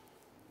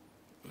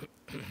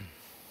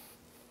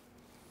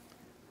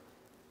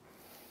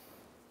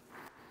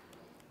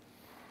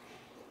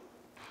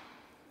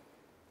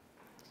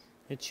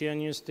 Ecce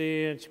agnus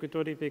Dei,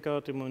 executori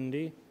peccati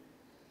mundi,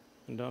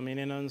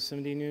 Domine non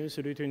semdinius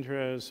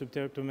rutintra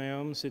subtectum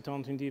meum,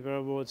 sitant in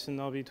divera vox in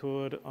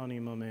abitur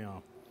anima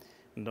mea.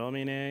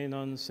 Domine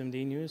non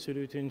semdinius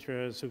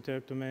rutintra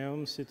subtectum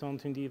meum,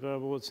 sitant in divera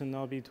vox in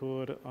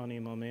abitur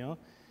anima mea.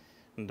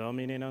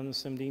 Domine non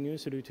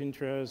semdinius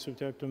rutintra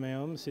subtectum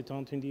meum,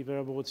 sitant in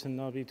divera vox in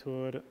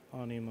abitur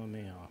anima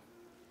mea.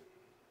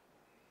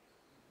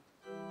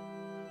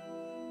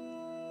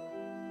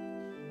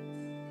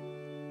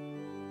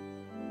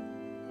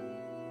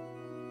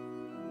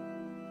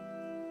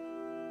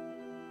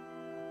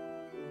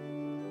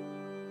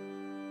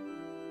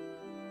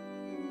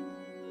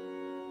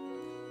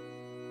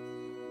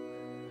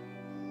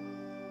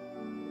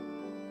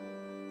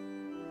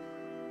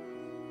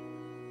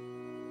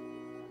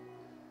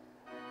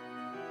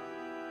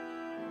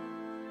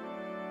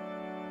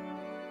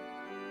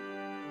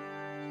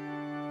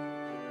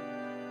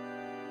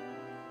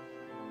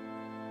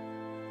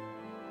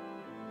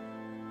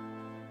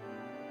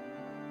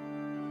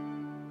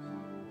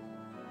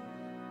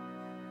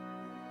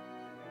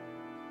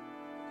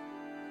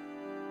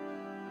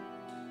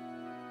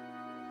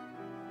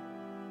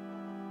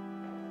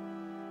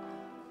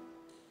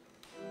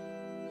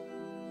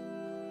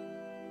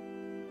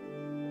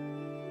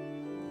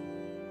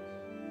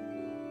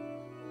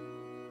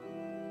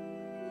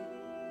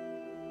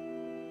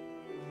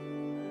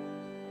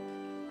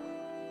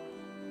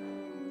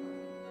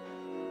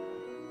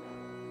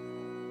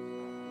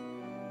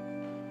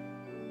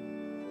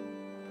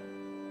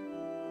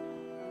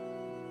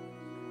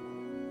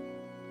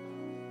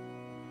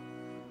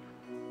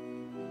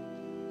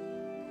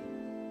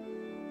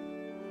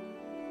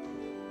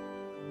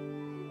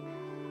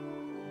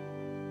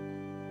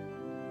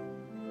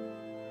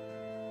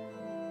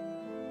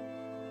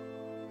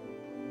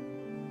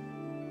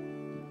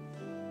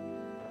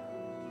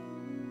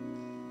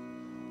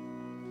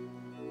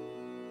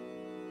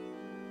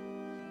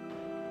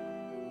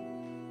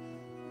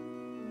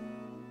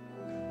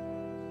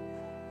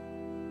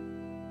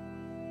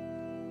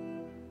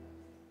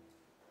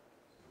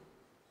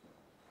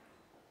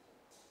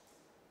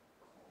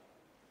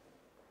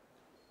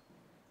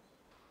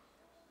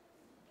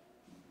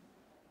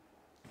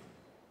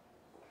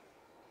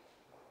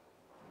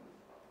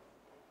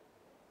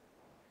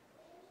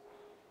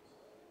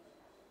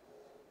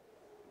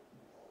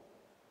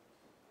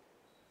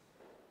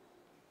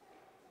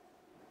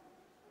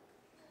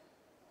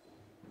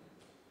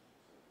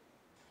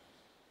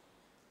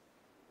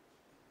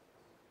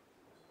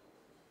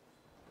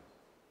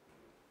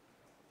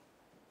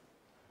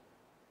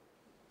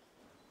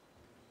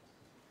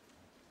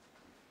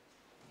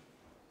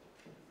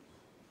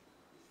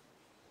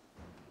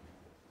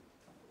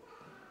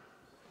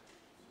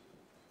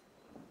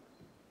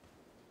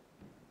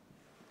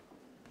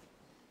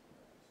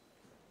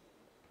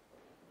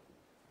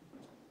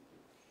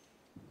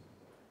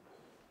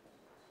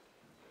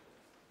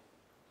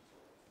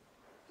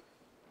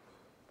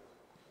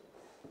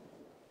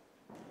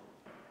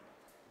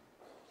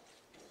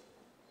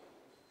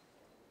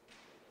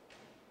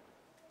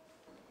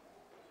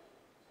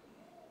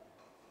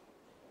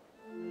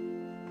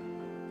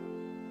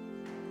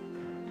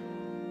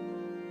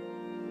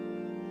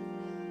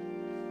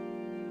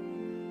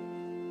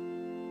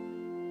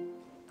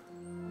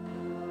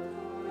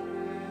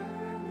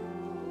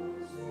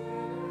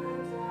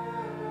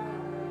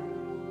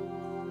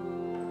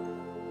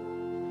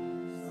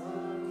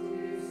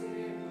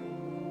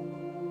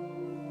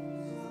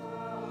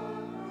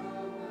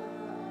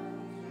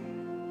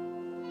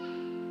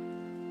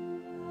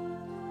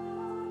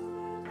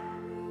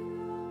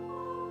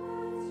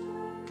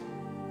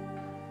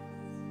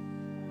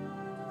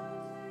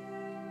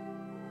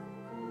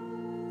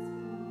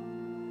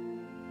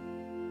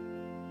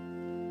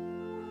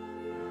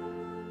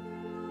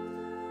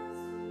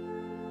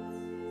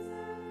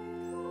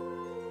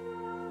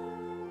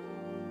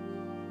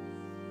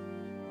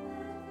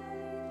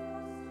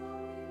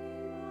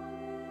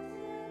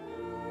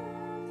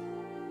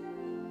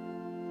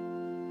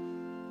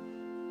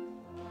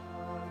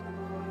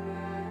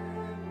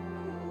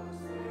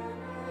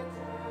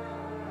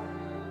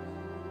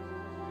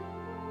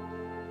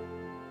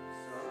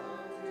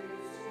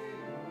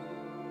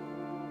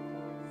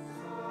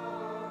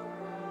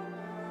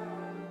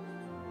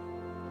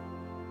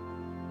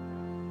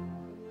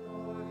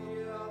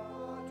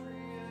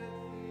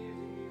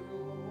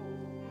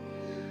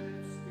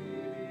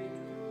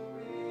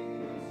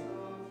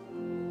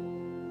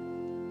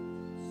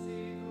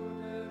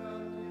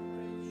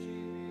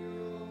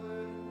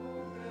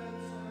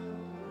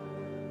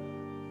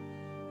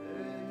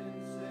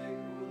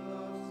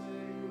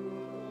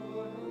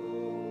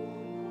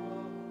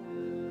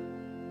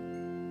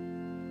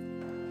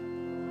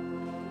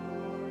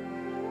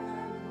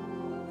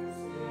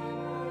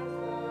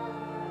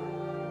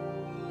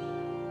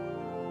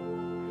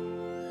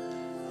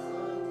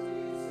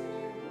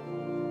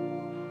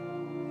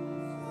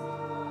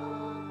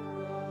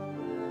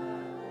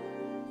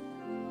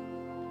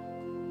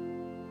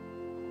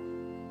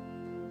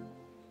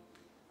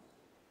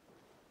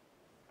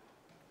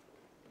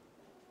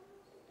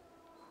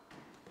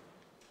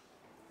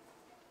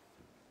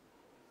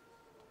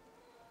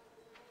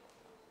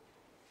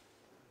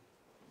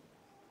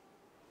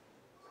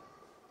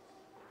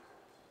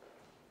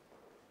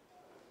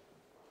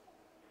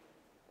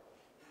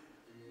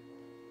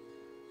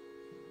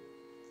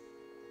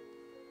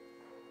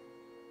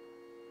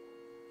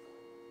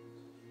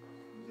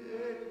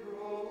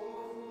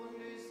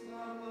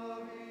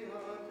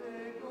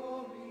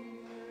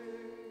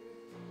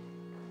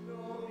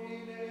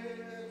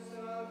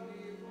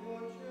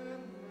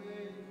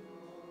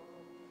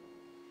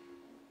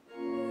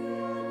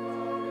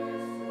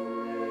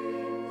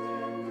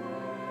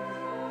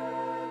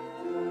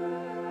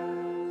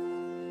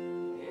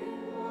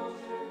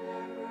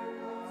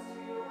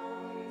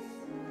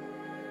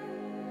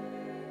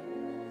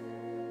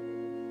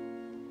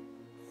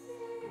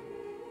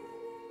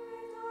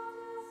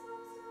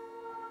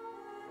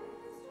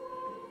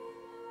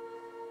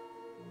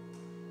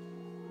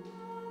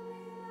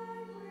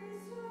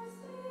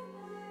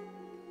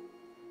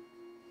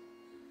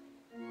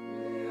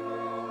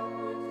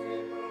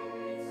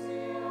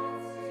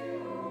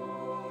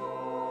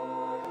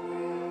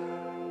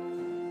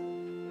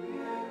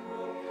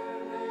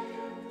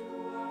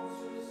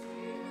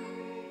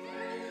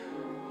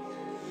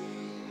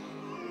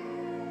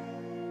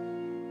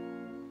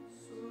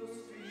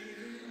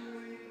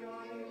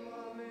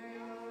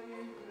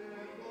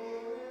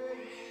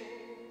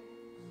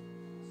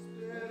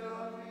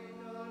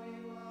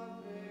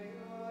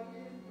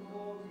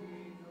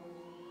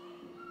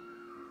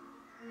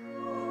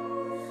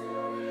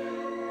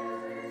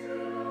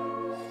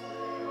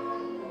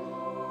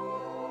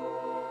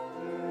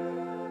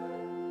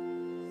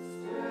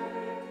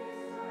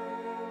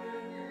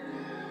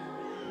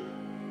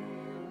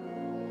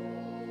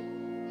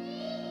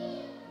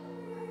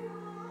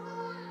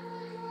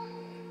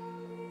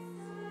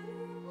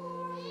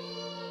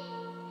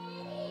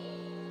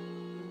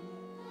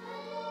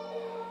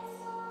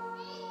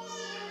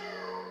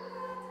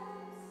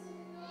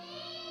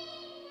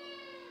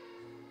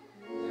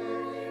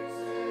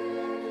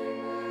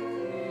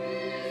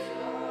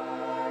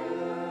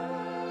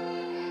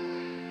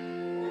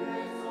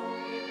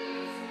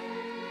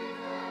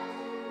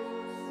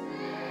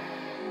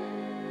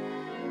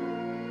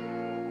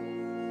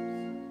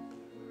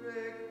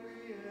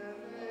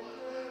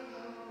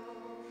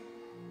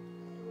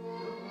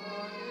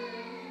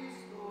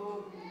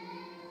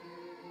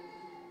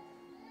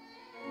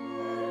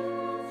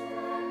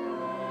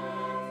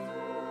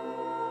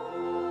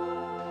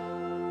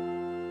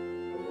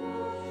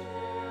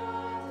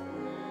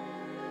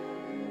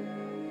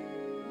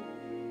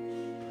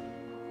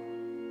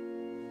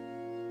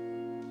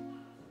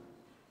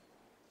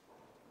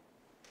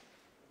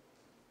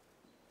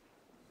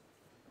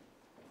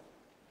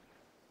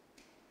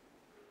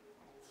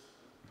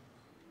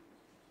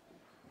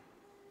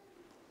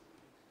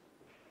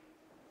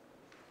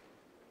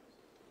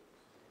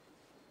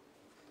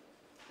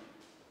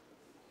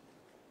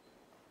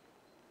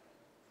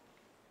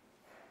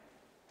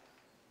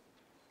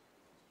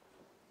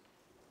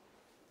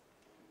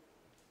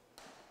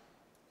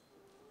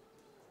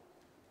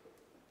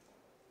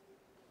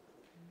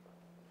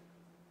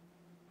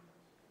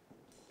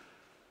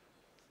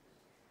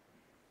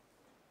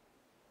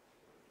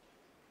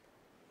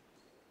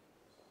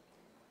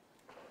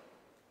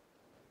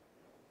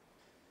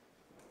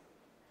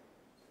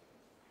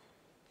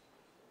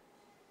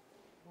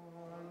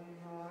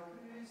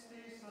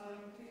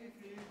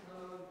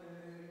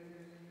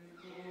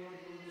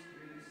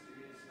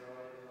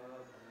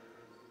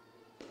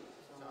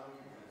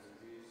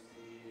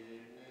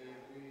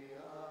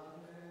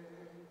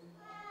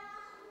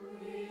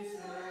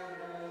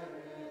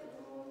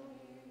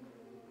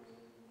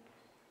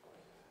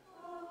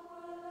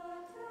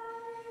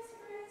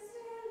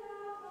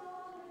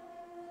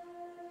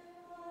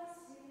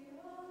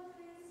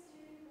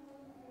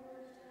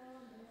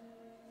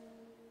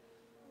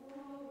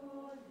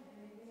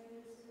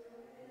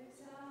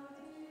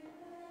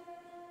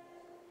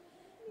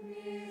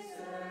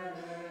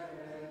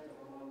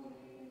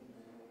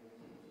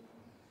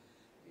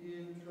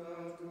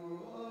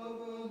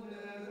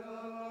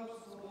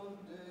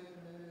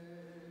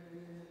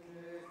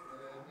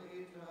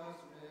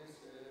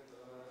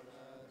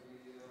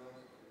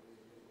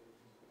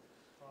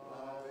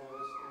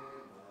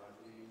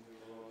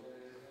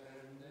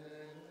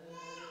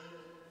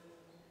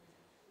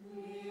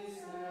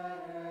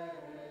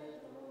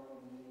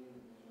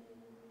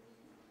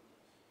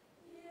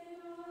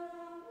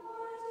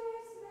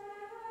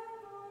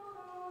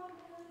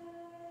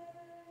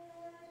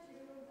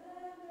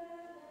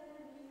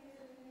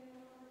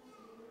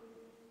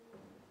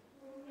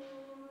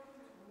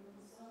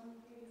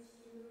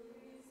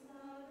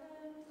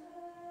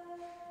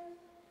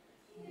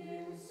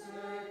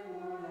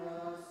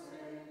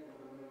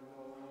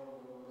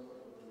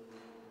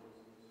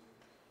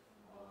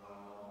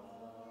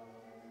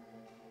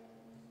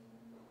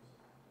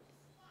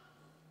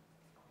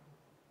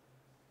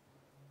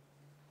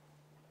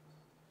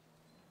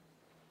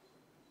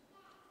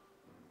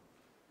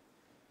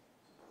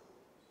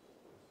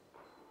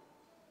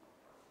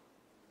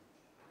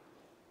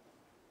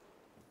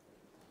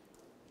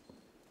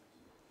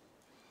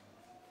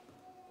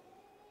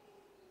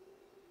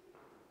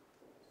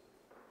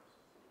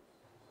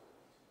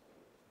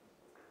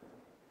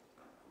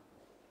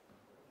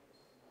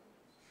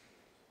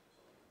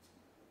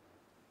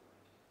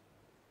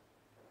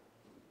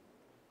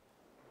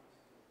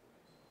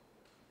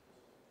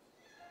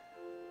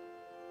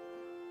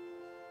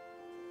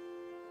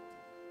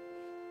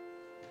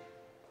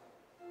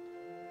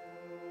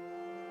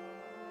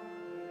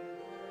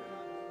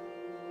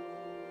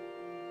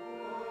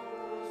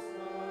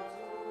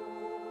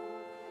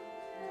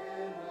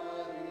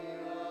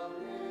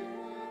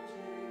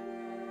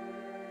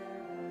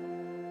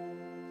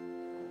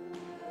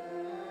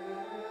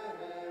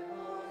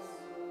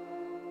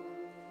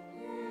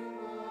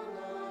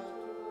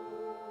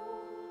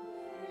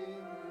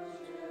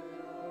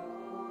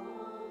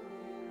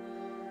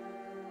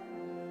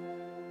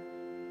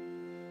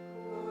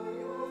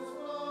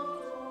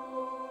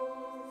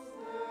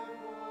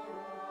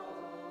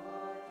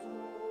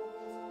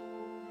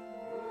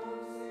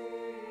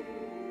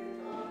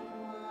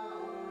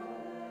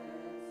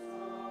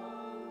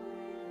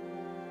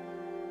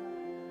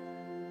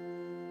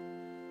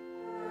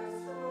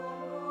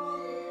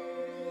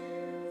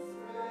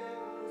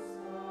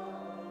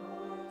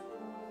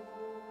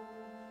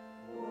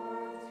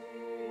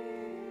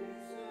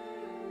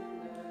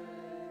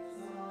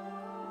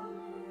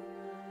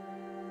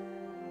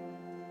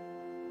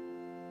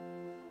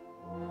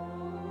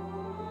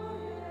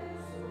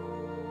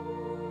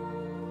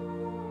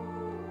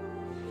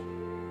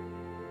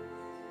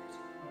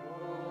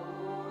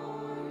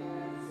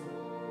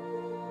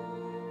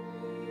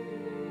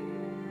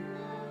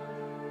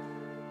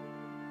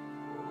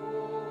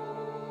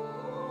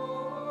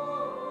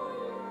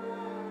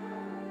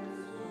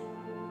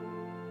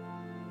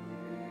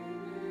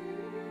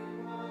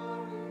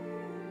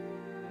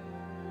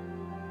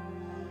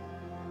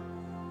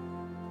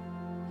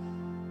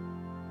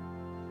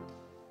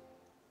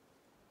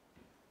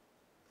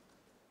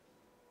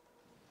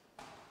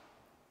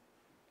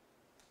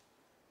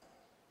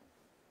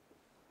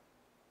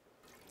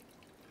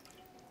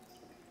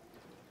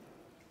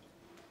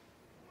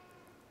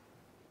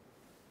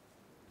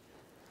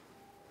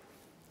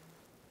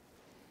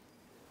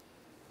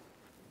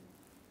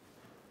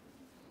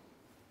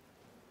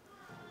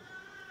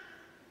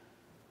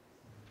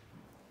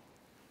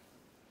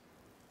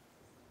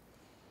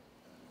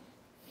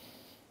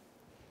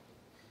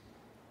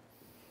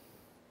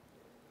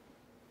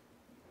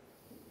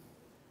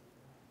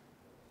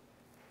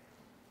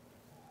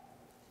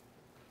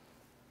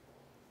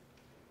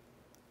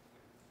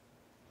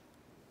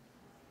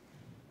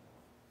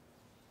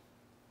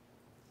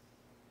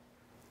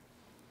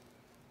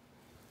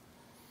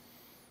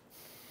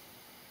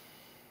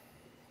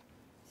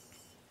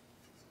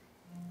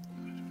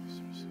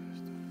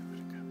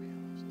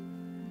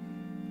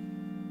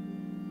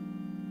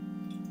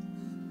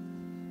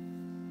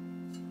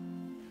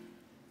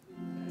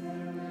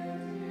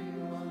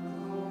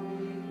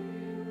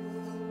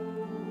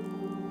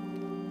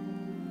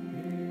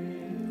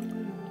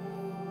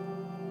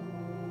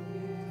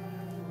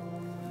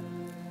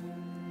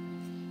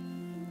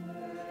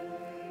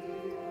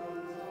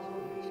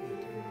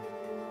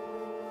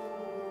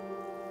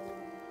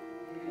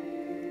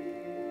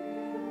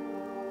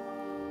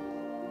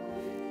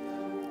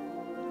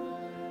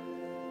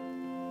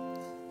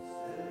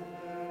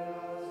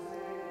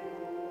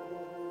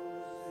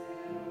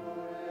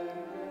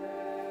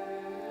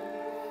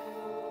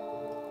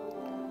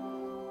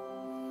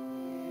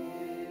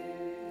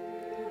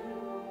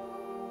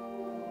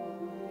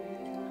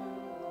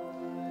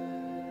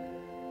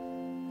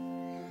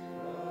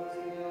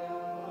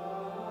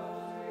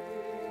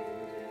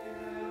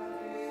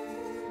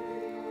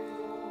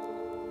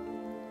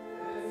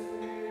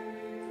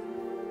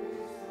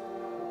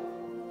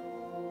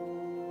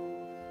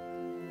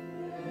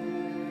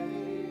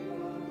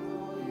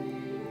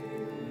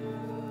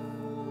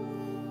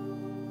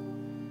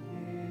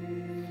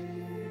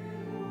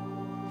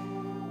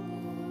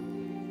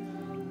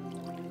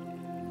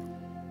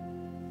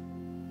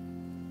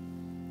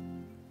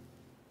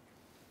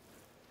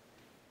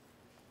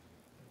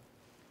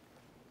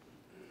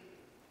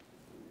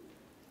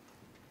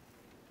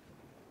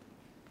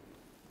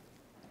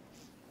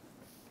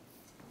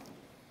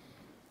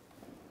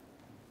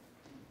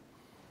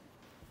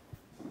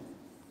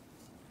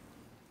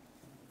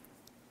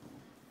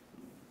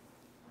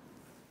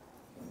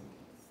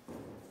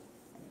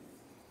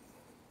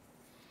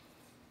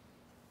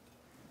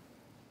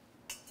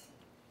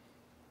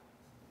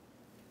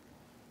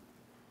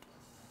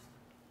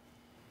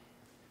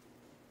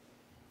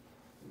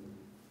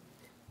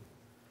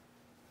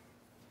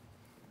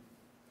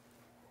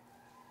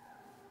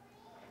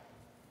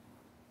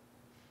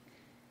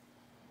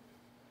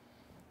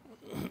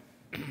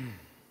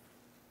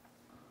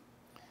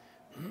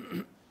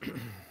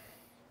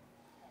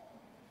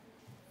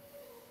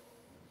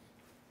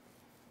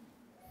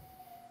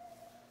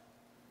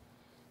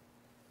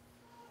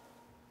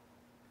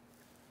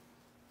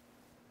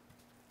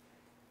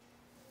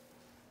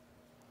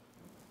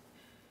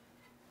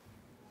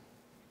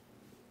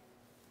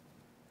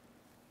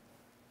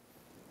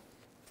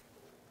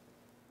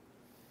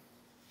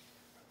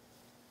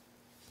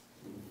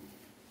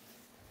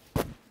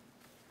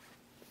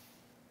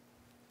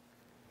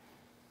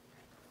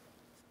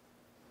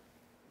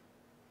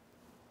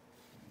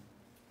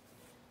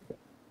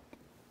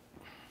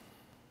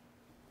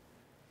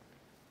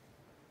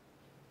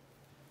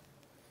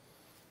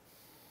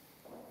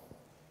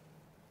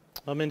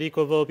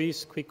 Amendico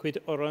vobis, quiquid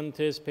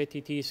orantes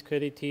petitis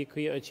crediti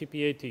qui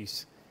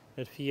accipietis,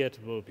 et fiat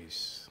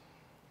vobis.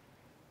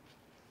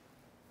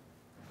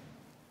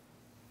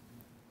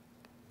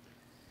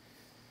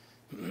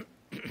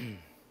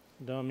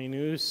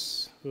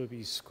 Dominus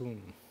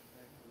vobiscum.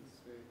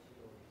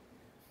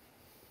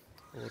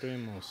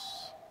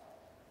 Oremus.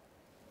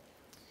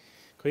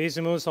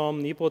 Quesimus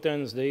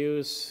omnipotens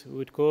Deus,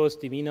 ut quos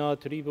divina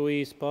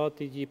tribuis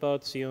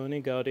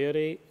participatione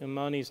gaudere,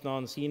 manis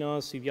non sina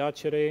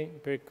viacere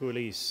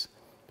perculis.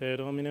 Per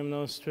Dominum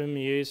nostrum,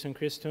 Iesum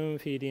Christum,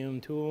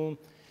 Filium Tuum,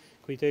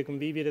 qui tecum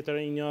vivit et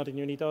regnat in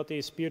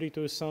unitate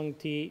Spiritus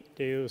Sancti,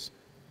 Deus,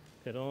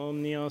 per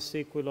omnia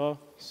saecula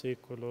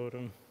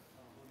saeculorum.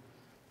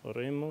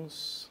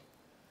 Oremus.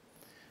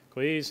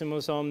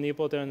 Quesimus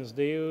omnipotens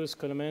Deus,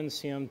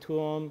 clementiam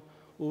Tuum,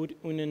 ut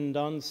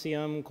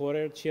unundantiam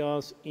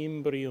querertias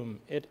imbrium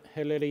et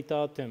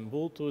heleritatem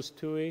vultus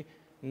tui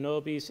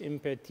nobis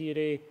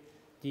impetire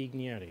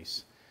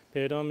digneris.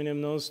 Per Dominum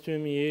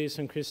nostrum,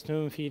 Iesum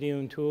Christum,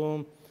 Filium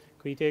Tuum,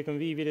 qui tecum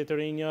vivit et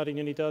regnat in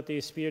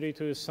unitate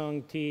Spiritus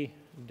Sancti,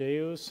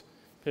 Deus,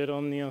 per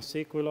omnia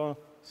saecula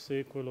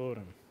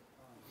saeculorum.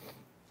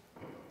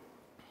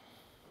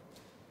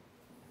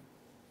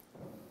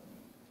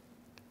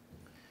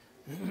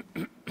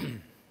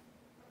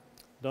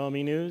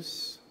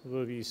 Dominus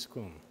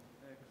vobiscum.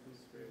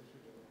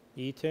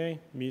 Ite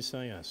missa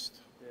est.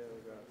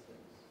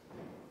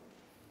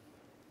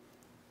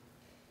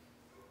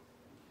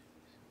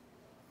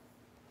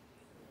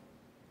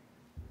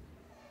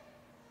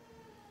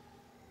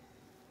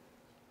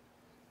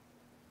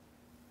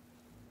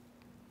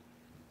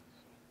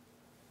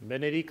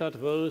 Benedicat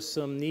vos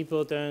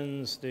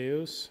omnipotens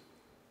Deus,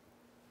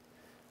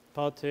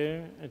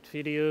 Pater et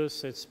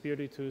Filius et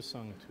Spiritus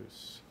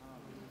Sanctus.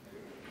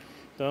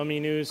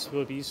 Dominus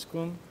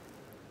vobiscum.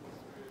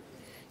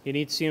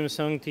 Initium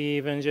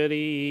Sancti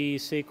Evangelii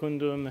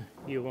secundum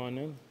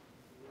Ioannem.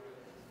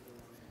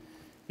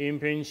 In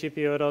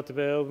principio erat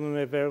verbum,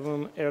 et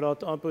verbum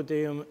erat apud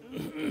Deum,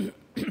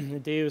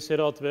 Deus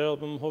erat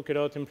verbum, hoc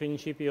erat in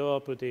principio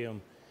apud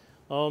Deum.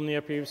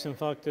 Omnia privs in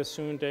facta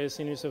sunt, et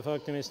sinus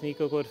factum est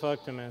nico quod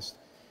factum est.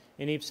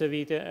 In ipsa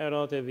vita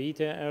erat, et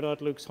vita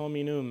erat lux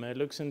hominum, et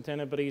lux in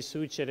tenebrae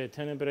sucet, et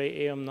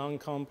tenebrae eam non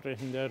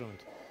comprehenderunt.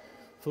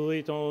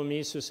 Fuit omum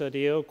Iesus ad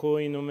eo,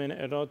 cui nomen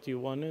erat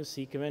Ioannes,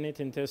 sic venit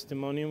in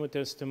testimonium, ut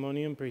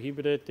testimonium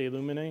prohibidet de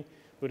lumine,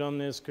 ut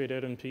omnes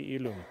crederum tu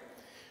illum.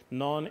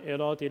 Non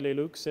erat ille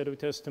lux, et ut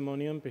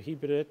testimonium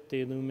prohibidet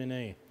de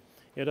lumine.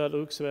 Erat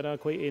lux vera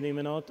qui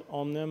eliminat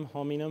omnem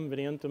hominum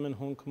variantum in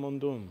hunc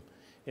mundum.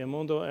 E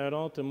mundo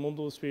erat, e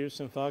mundo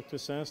spiritus in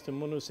factus est, e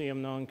mundus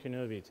eam non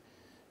connovit.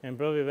 And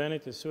provi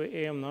venit, et sui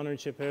eam non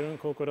receperunt,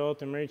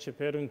 quoquerat em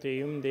receperunt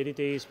eum, dedit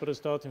eis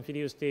potestatem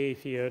Filius Dei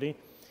fieri,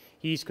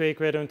 Hisque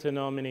credunt in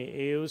nomine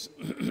eus,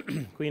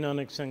 qui non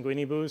ex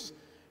sanguinibus,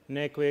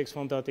 neque ex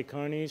fontati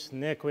carnis,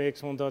 neque ex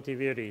fontati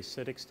viris,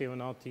 sed ex Deo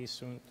nati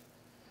sunt.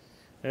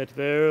 Et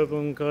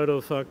verbum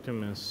caro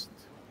factum est.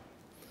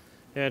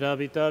 Et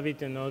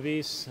habitavit in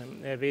nobis,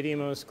 et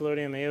vidimus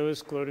gloriam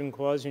eus, gloriam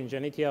quasi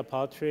ingenitia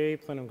Patrae,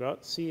 plenum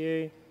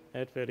gratiae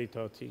et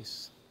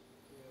veritatis.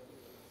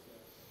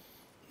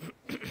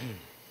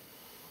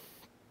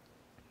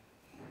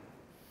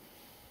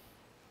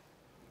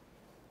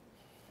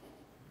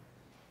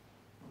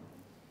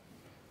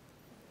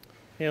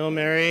 Hail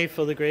Mary,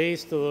 full of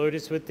grace, the Lord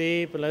is with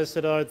thee.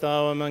 Blessed art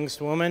thou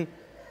amongst women,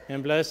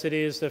 and blessed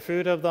is the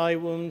fruit of thy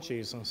womb,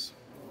 Jesus.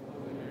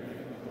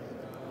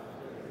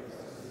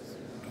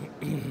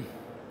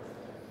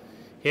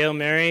 Hail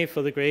Mary,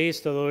 full of grace,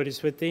 the Lord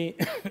is with thee.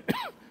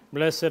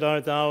 Blessed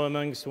art thou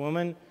amongst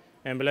women,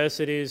 and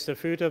blessed is the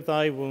fruit of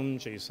thy womb,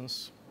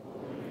 Jesus.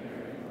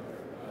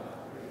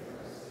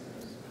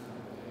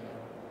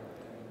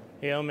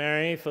 Hail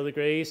Mary, full of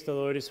grace, the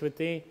Lord is with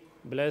thee.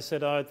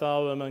 Blessed art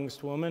thou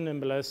amongst women,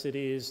 and blessed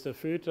is the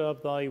fruit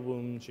of thy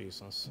womb,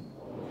 Jesus.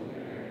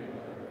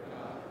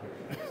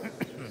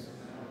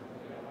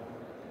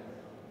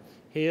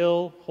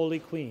 Hail, Holy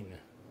Queen,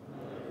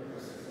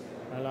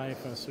 our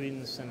life, our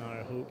sweetness, and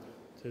our hope.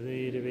 To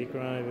thee do we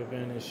cry, we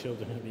banished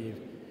children of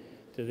Eve.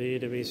 To thee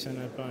do we send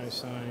up by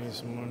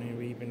sighs, mourning,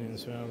 weeping in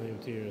this valley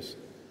of tears.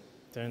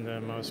 Then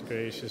thou most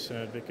gracious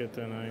advocate,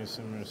 thine eyes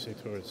and mercy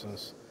towards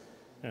us.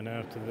 And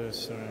after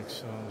this, our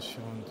exile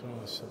shown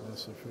to us a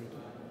blessed fruit.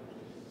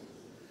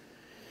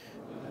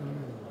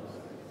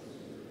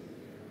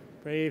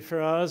 Pray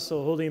for us,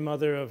 O Holy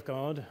Mother of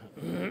God.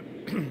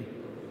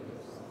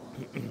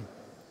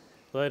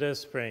 Let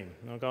us pray.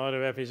 O God, our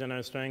refuge and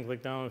our strength,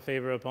 look down in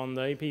favor upon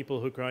thy people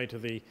who cry to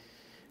thee.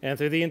 And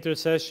through the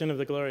intercession of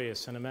the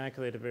glorious and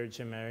immaculate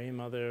Virgin Mary,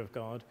 Mother of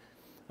God,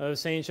 of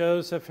Saint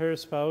Joseph, her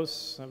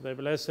spouse, of the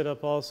blessed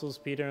apostles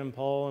Peter and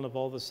Paul, and of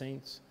all the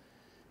saints,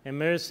 in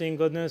mercy and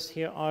goodness,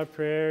 hear our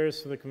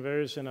prayers for the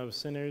conversion of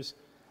sinners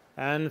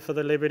and for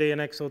the liberty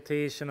and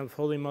exaltation of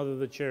Holy Mother of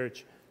the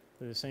Church,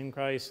 through the same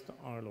Christ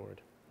our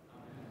Lord.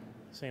 Amen.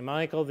 Saint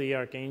Michael the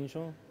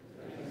Archangel,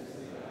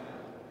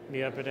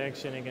 be our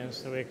protection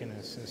against the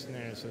wickedness and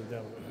snares of the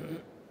devil.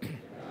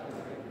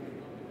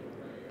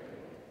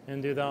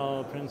 And do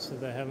thou, Prince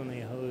of the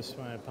heavenly host,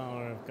 by the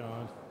power of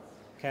God,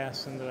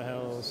 cast into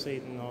hell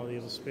Satan and all the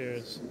evil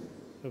spirits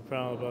who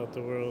prowl about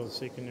the world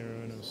seeking the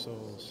ruin of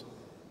souls.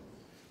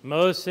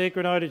 Most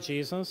Sacred Heart of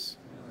Jesus,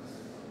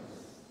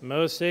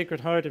 Most Sacred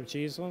Heart of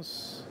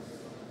Jesus,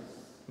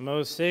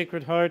 Most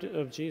Sacred Heart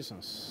of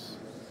Jesus,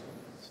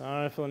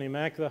 Sorrowful and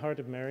Immaculate Heart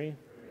of Mary,